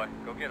good. Boy,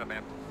 go get him,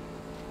 man.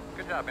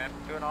 Good job, man.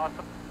 Doing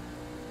awesome.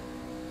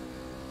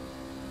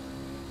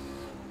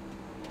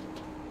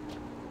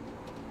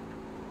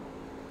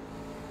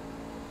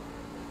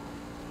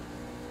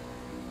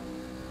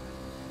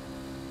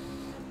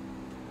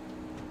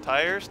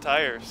 Tires,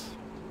 tires.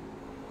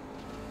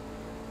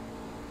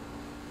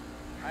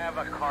 I have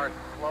a car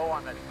slow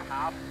on the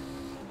top.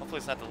 Hopefully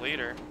it's not the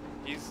leader.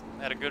 He's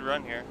had a good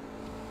run here.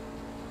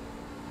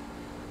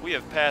 We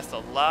have passed a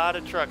lot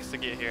of trucks to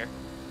get here.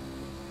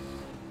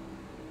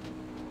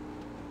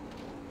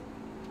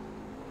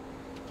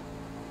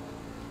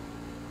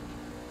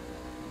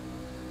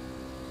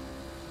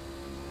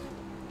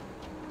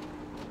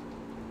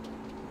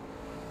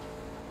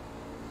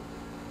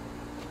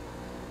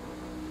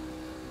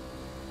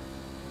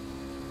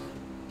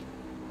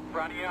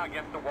 front of you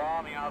against the wall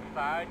on the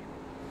outside.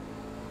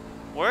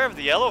 Where have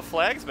the yellow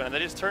flags been? They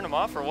just turned them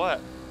off or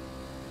what?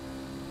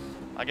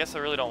 I guess I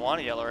really don't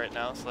want a yellow right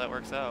now, so that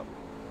works out.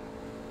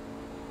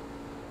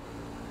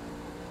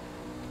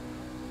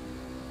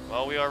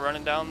 Well, we are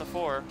running down the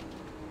 4.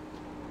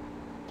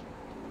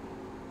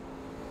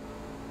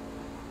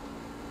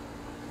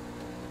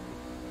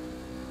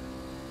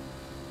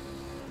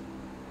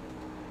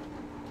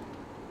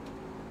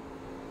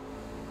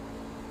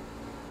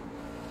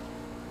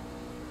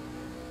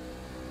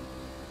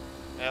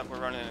 Yep,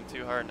 we're running in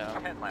too hard now.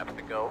 10 laps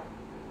to go.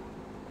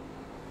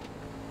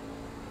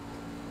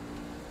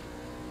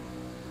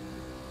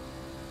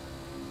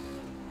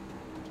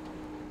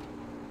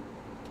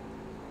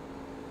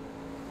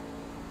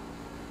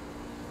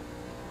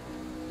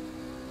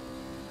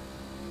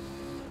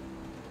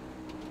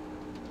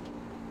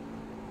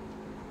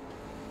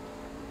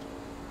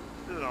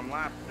 Dude, I'm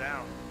lapped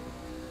down.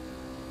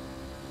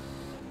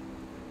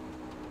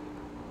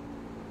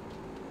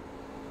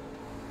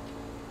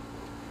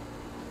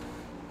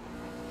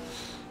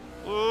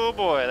 Oh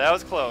boy, that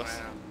was close.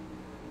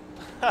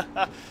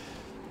 Man.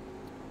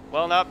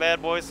 Well, not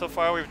bad, boys. So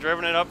far, we've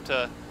driven it up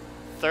to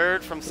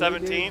 3rd from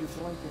 17th.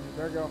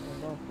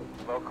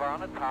 Low car on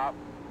the top.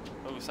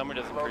 Oh,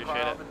 somebody doesn't Low appreciate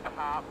car it. on the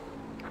top.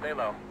 Stay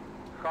low.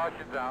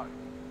 Caution's out.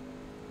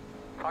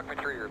 Talk me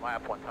through your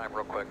lap one time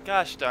real quick.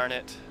 Gosh darn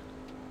it.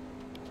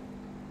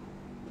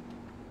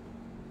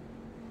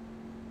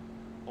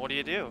 What do?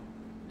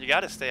 You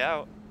gotta stay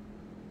out.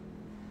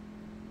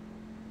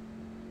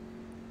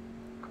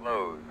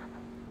 Closed.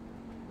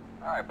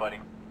 Alright, buddy.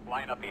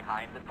 Line up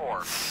behind the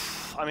 4.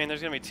 I mean,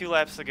 there's gonna be 2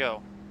 laps to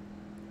go.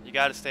 You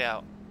gotta stay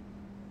out.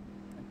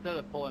 Instead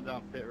of pulling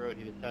down pit road,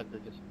 he just had to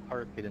just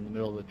park it in the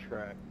middle of the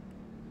track.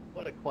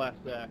 What a class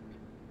act.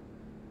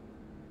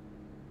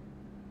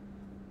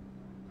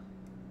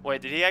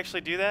 Wait, did he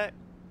actually do that?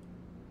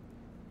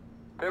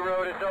 Pit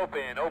road is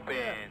open.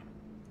 Open.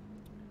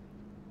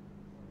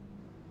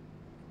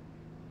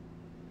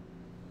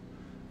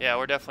 Yeah,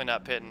 we're definitely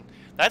not pitting.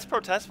 That's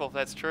protestable if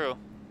that's true.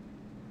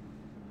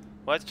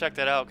 Well, let's check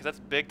that out, because that's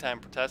big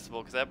time protestable,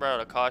 because that brought out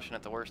a caution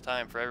at the worst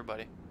time for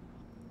everybody.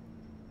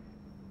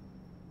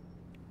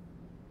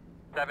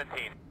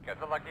 17. Got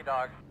the lucky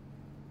dog.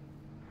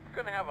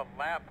 Going to have a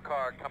lap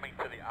car coming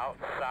to the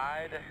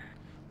outside.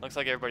 Looks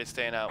like everybody's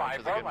staying out, which 5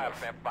 is a more good laps,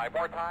 move. man. 5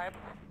 more times.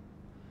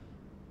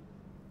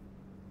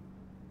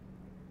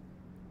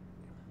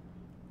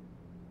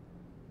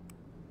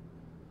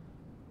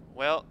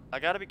 Well, I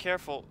gotta be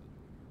careful.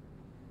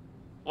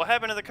 What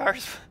happened to the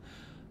cars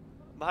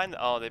behind the...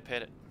 Oh, they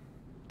pitted.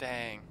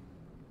 Dang.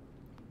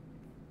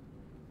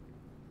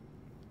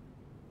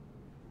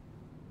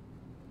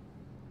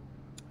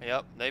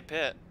 Yep, they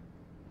pit.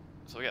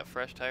 So we got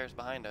fresh tires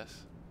behind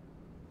us.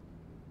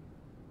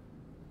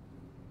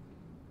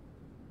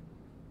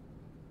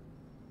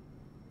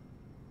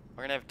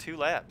 We're gonna have 2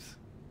 laps.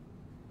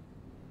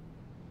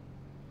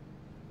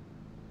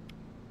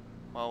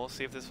 Well, we'll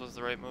see if this was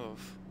the right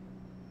move.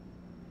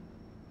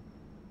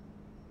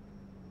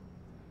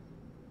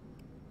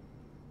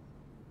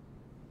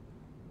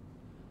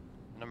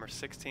 Number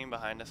 16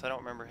 behind us. I don't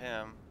remember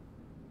him.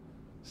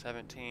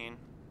 17.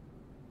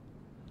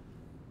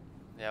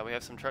 Yeah, we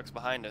have some trucks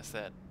behind us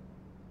that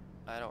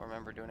I don't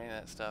remember doing any of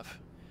that stuff.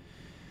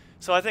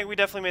 So I think we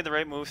definitely made the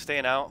right move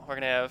staying out.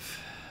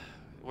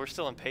 We're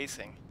still in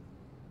pacing.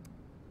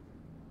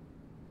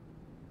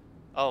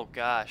 Oh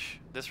gosh,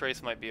 this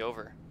race might be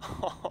over.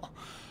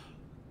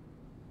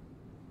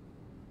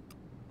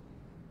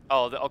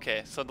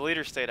 Okay, so the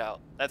leader stayed out.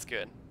 That's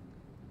good.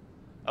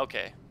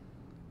 Okay,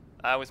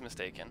 I was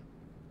mistaken.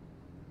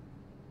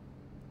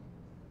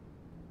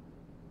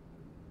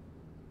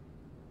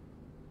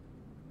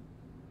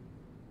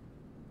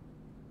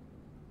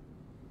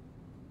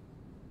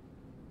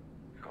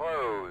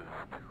 Closed.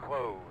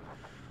 Closed.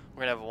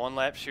 We're gonna have a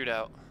 1-lap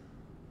shootout.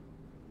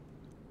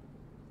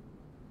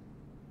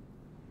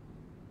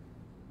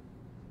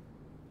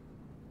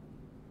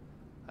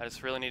 I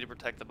just really need to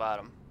protect the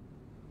bottom.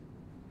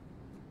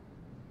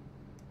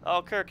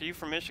 Oh, Kirk, are you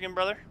from Michigan,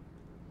 brother?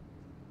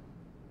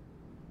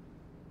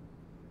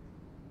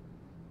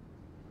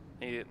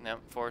 No,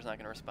 4's not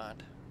gonna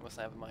respond. Must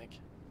have a mic.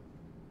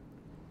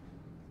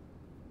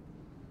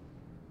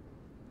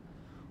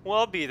 Well,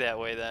 I'll be that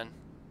way then.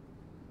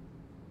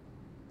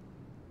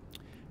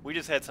 We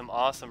just had some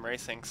awesome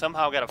racing.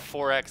 Somehow got a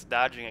 4X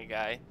dodging a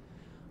guy,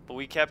 but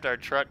we kept our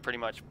truck pretty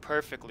much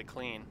perfectly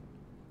clean.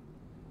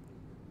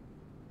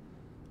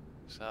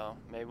 So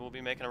maybe we'll be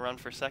making a run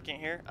for second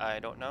here. I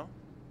don't know.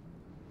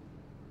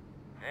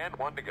 And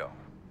 1 to go.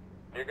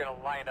 You're going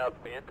to line up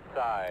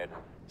inside.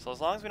 So as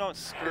long as we don't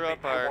screw Should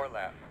up be 2 more our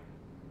laps.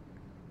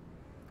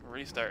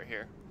 restart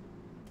here.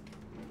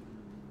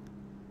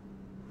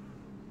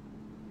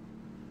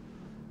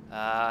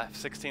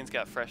 16's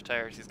got fresh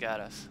tires. He's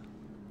got us.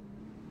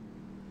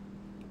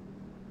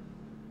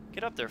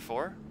 Get up there,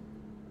 4.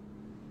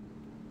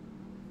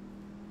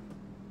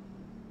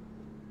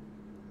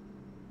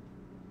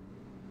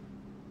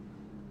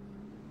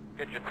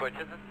 Get your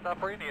switches and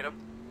stuff where you need them.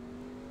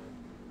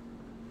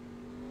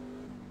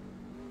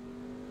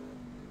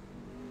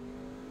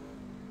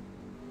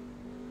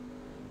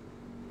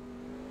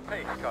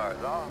 Pace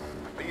cars off.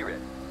 Be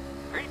ready.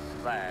 Green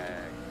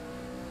flag.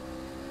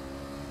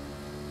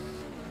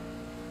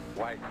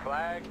 White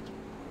flag.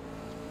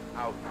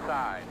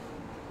 Outside.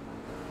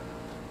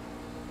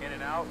 In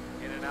and out.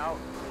 In and out.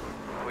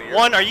 Clear.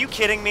 One, are you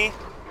kidding me?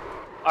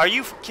 Are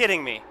you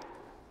kidding me?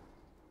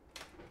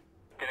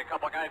 Get a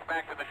couple guys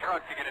back to the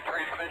truck to get a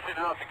transmission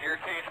out, the gear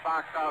change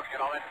box out, get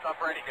all that stuff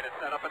ready, get it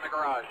set up in the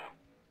garage.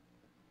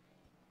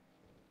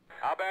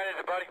 How bad is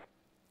it, buddy?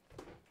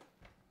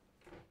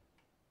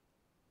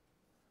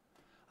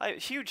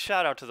 Huge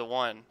shout out to the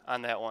one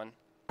on that one.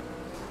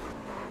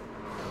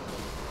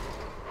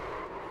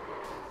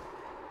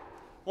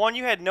 One,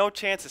 you had no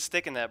chance of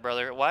sticking that,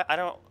 brother. Why?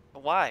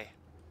 Why?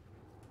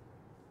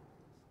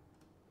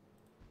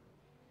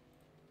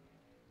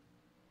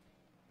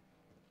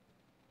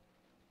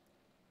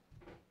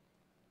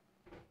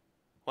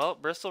 Well,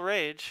 Bristol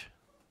Rage,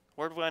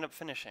 where'd we end up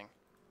finishing?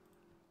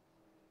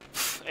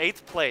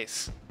 8th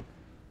place.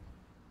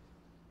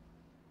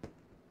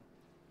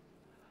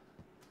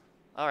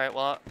 Alright,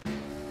 well,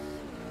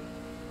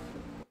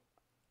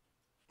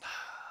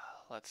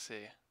 let's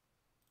see.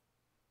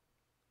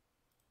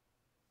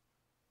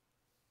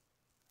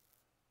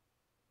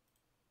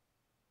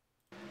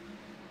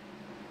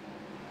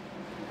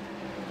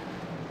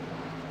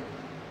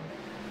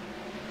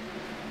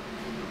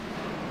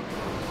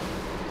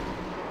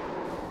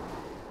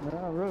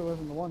 No, it really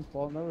wasn't the one's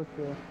fault. That was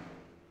the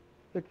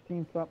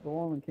 16 stopped the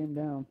wall and came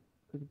down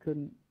because it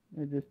couldn't.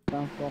 It just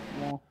bounced off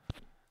the wall.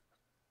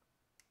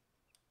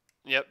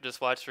 Yep, just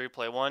watch the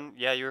replay. One,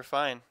 yeah, you were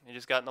fine. You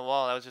just got in the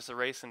wall. That was just a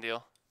racing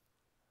deal.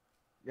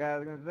 Yeah, I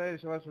was gonna say,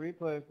 just watch the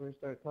replay before we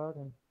start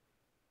talking.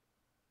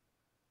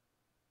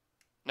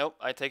 Nope,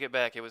 I take it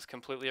back. It was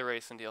completely a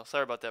racing deal.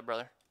 Sorry about that,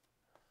 brother.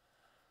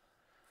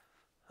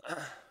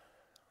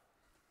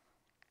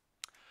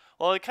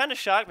 Well, it kind of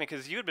shocked me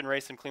because you had been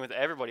racing clean with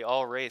everybody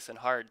all race and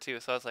hard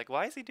too. So I was like,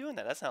 why is he doing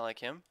that? That's not like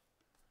him.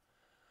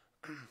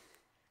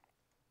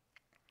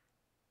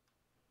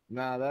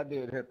 Nah, that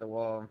dude hit the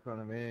wall in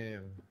front of me,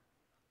 and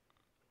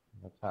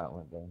that's how it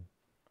went down.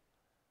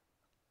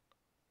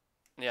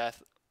 Yeah,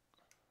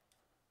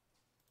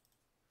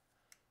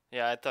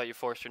 yeah, I thought you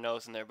forced your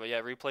nose in there, but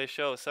yeah, replay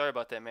shows. Sorry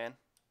about that, man.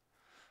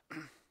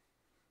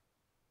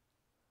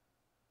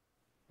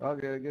 All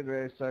good, good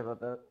race. Sorry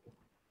about that.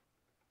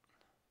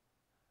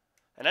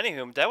 And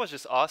anywho, that was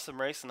just awesome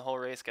racing the whole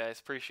race,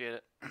 guys. Appreciate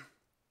it.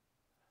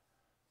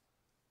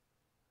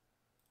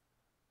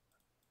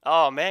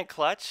 Oh, man,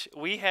 Clutch.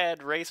 We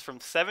had race from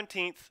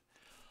 17th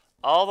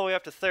all the way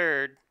up to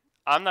 3rd.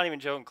 I'm not even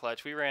joking,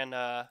 Clutch. We ran,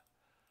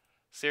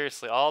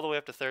 seriously, all the way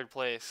up to 3rd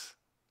place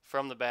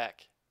from the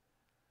back.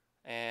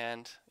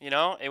 And, you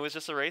know, it was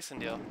just a racing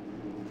deal.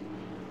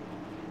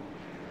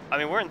 I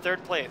mean, we're in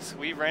 3rd place.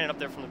 We ran it up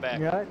there from the back.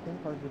 Yeah, I think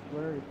I just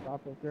literally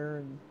stopped up there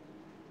and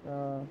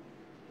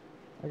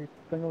I think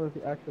it was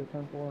actually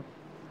 10-4.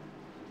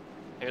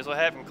 Here's what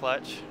happened,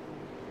 Clutch.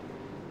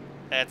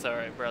 That's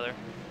alright, brother.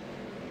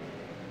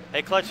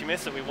 Hey, Clutch, you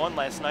missed it. We won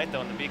last night, though,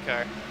 in the B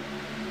car.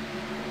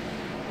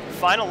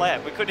 Final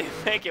lap. We couldn't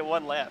even make it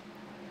one lap.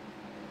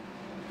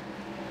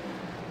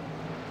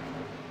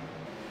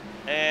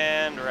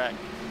 And wreck.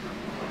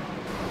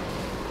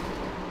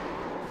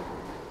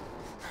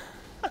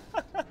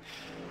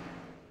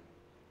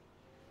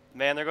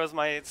 Man, there goes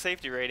my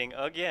safety rating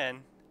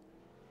again.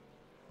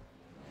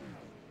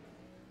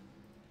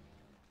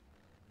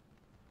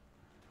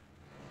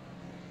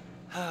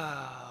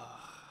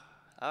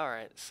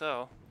 Alright,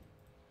 so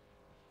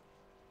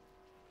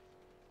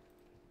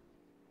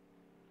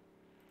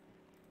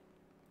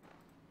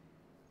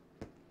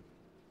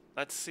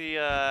let's see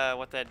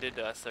what that did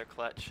to us there,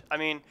 Clutch. I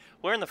mean,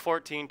 we're in the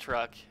 14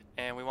 truck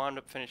and we wound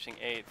up finishing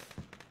 8th.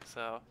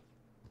 So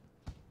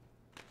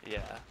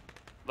yeah.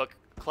 But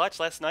Clutch,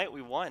 last night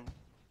we won.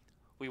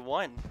 We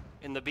won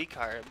in the B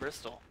car at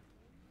Bristol.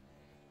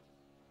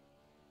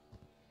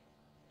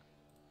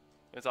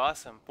 It was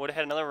awesome. Would have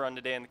had another run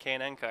today in the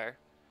K&N car,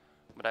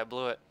 but I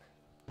blew it.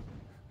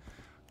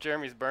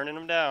 Jeremy's burning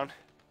him down.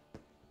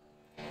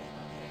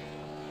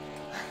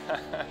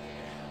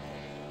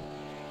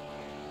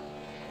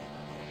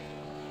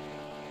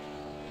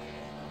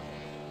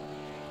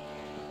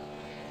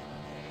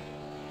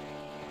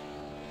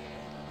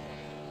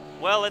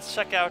 Well, let's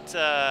check out,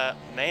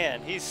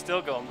 man, he's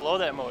still going. Blow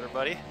that motor,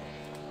 buddy.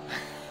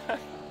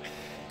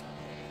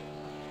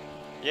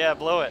 Yeah,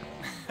 blow it.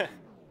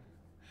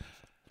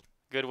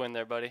 Good win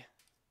there, buddy.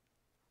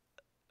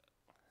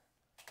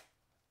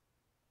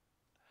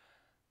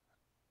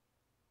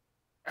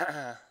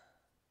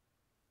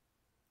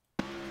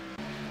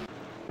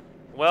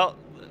 Well,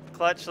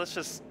 Clutch, let's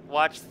just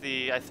watch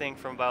the, I think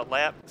from about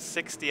lap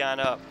 60 on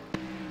up,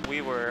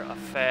 we were a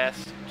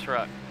fast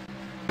truck.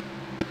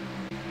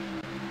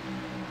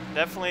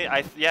 Definitely,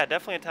 yeah,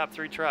 definitely a top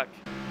 3 truck.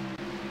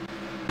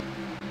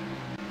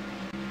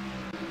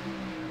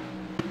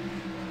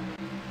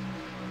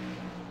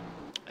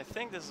 I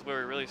think this is where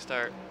we really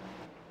start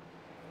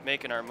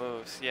making our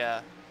moves,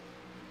 yeah.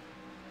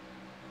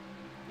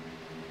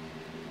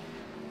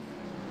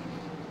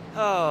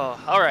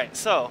 Oh, alright,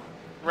 so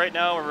right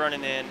now we're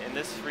running in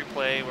this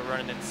replay, we're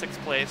running in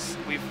 6th place.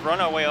 We've run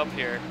our way up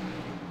here,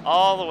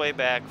 all the way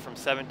back from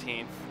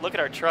 17th. Look at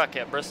our truck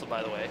at Bristol,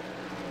 by the way.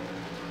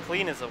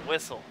 Clean as a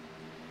whistle.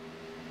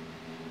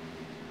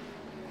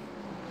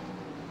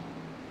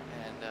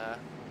 And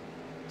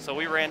so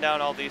we ran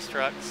down all these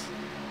trucks.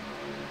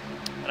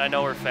 And I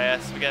know we're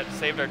fast. We got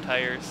saved our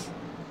tires.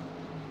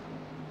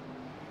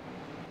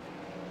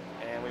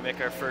 And we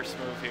make our first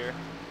move here.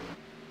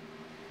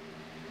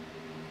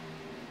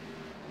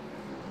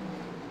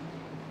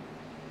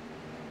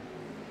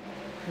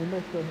 We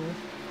missed it here.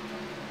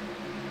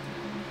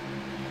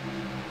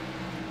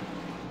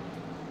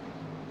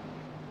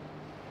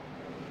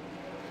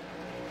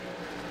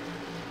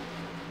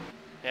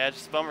 Yeah,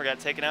 just a bummer, got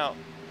taken out.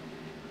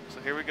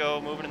 So here we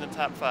go, moving in the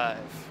top 5.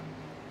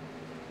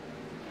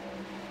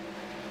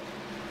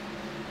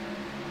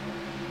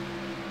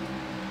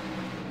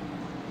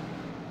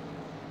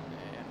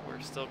 And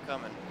we're still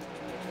coming.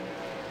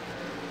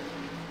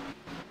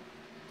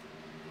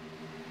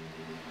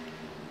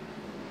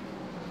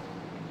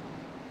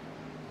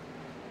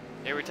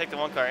 Here we take the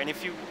 1 car, and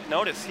if you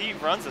notice, he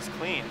runs us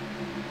clean.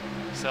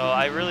 So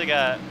I really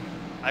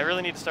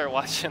need to start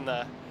watching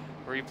the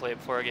replay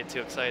before I get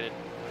too excited.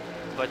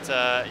 But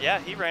yeah,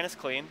 he ran us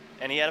clean,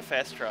 and he had a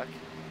fast truck.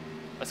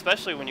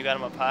 Especially when you got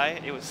him up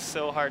high, it was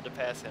so hard to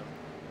pass him.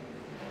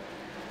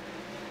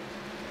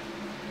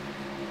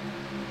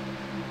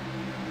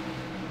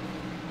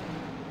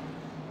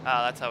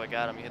 Ah, that's how we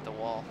got him. He hit the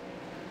wall.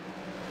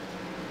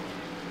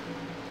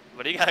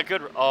 But he got a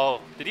good...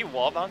 Oh, did he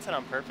wall bounce it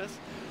on purpose?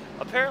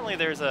 Apparently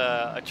there's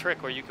a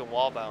trick where you can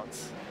wall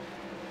bounce.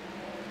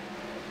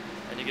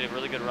 And you get a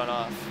really good run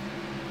off.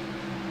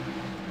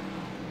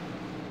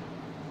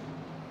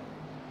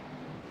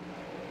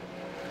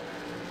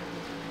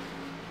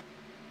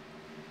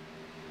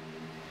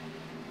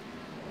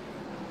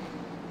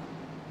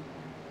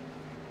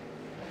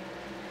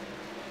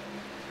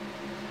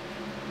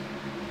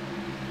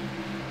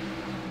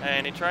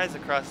 And he tries to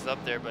cross us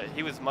up there, but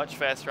he was much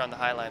faster on the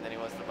high line than he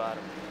was the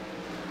bottom.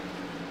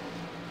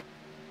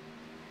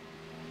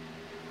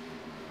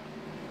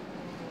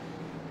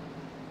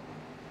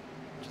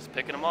 Just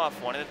picking them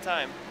off one at a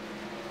time.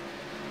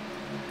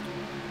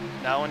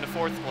 Now into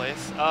 4th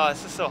place. Oh,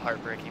 this is so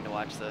heartbreaking to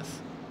watch this.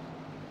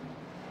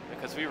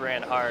 Because we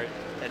ran hard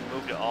and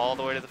moved it all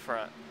the way to the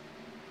front.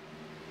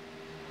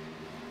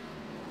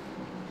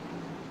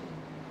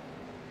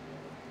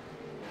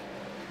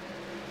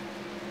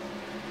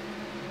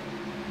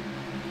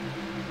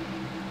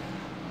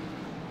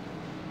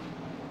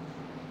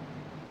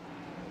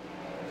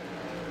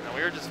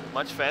 We were just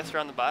much faster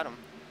on the bottom.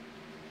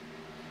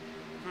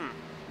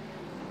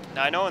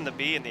 Now I know in the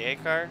B and the A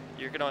car,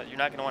 you're not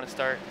gonna want to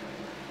start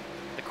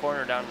the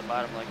corner down to the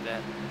bottom like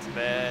that. It's a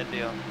bad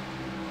deal.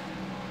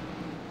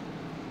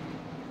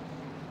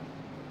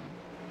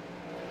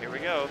 Here we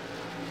go.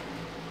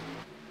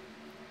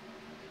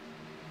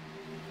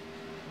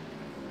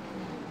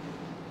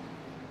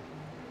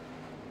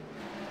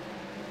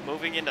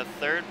 Moving into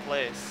 3rd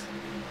place.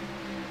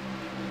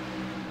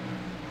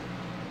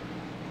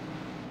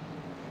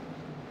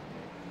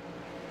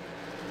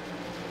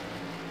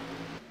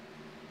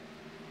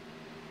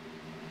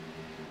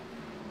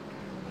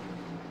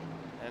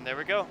 And there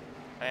we go.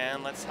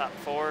 And let's hop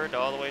forward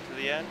all the way to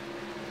the end.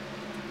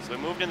 So we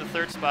moved in the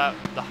 3rd spot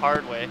the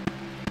hard way.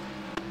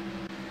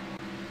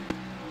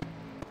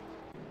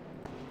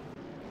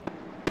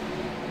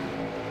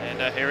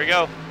 And here we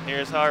go.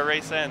 Here's how our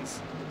race ends.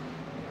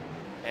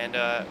 And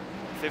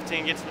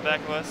 15 gets in the back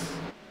of us.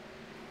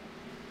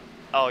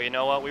 Oh, you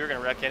know what? We were going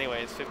to wreck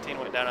anyways. 15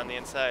 went down on the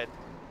inside.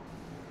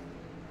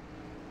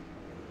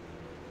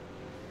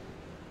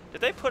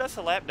 Did they put us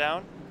a lap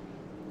down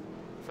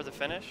for the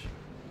finish?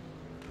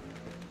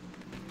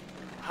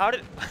 How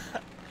did...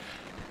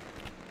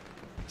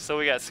 So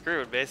we got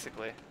screwed,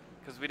 basically,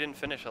 because we didn't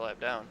finish a lap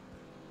down.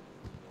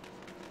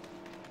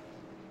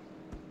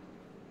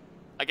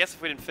 I guess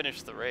if we didn't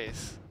finish the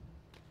race.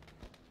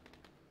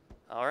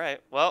 Alright,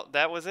 well,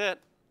 that was it.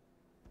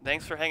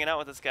 Thanks for hanging out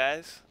with us,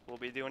 guys. We'll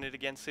be doing it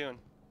again soon.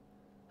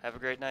 Have a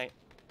great night.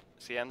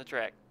 See you on the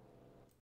track.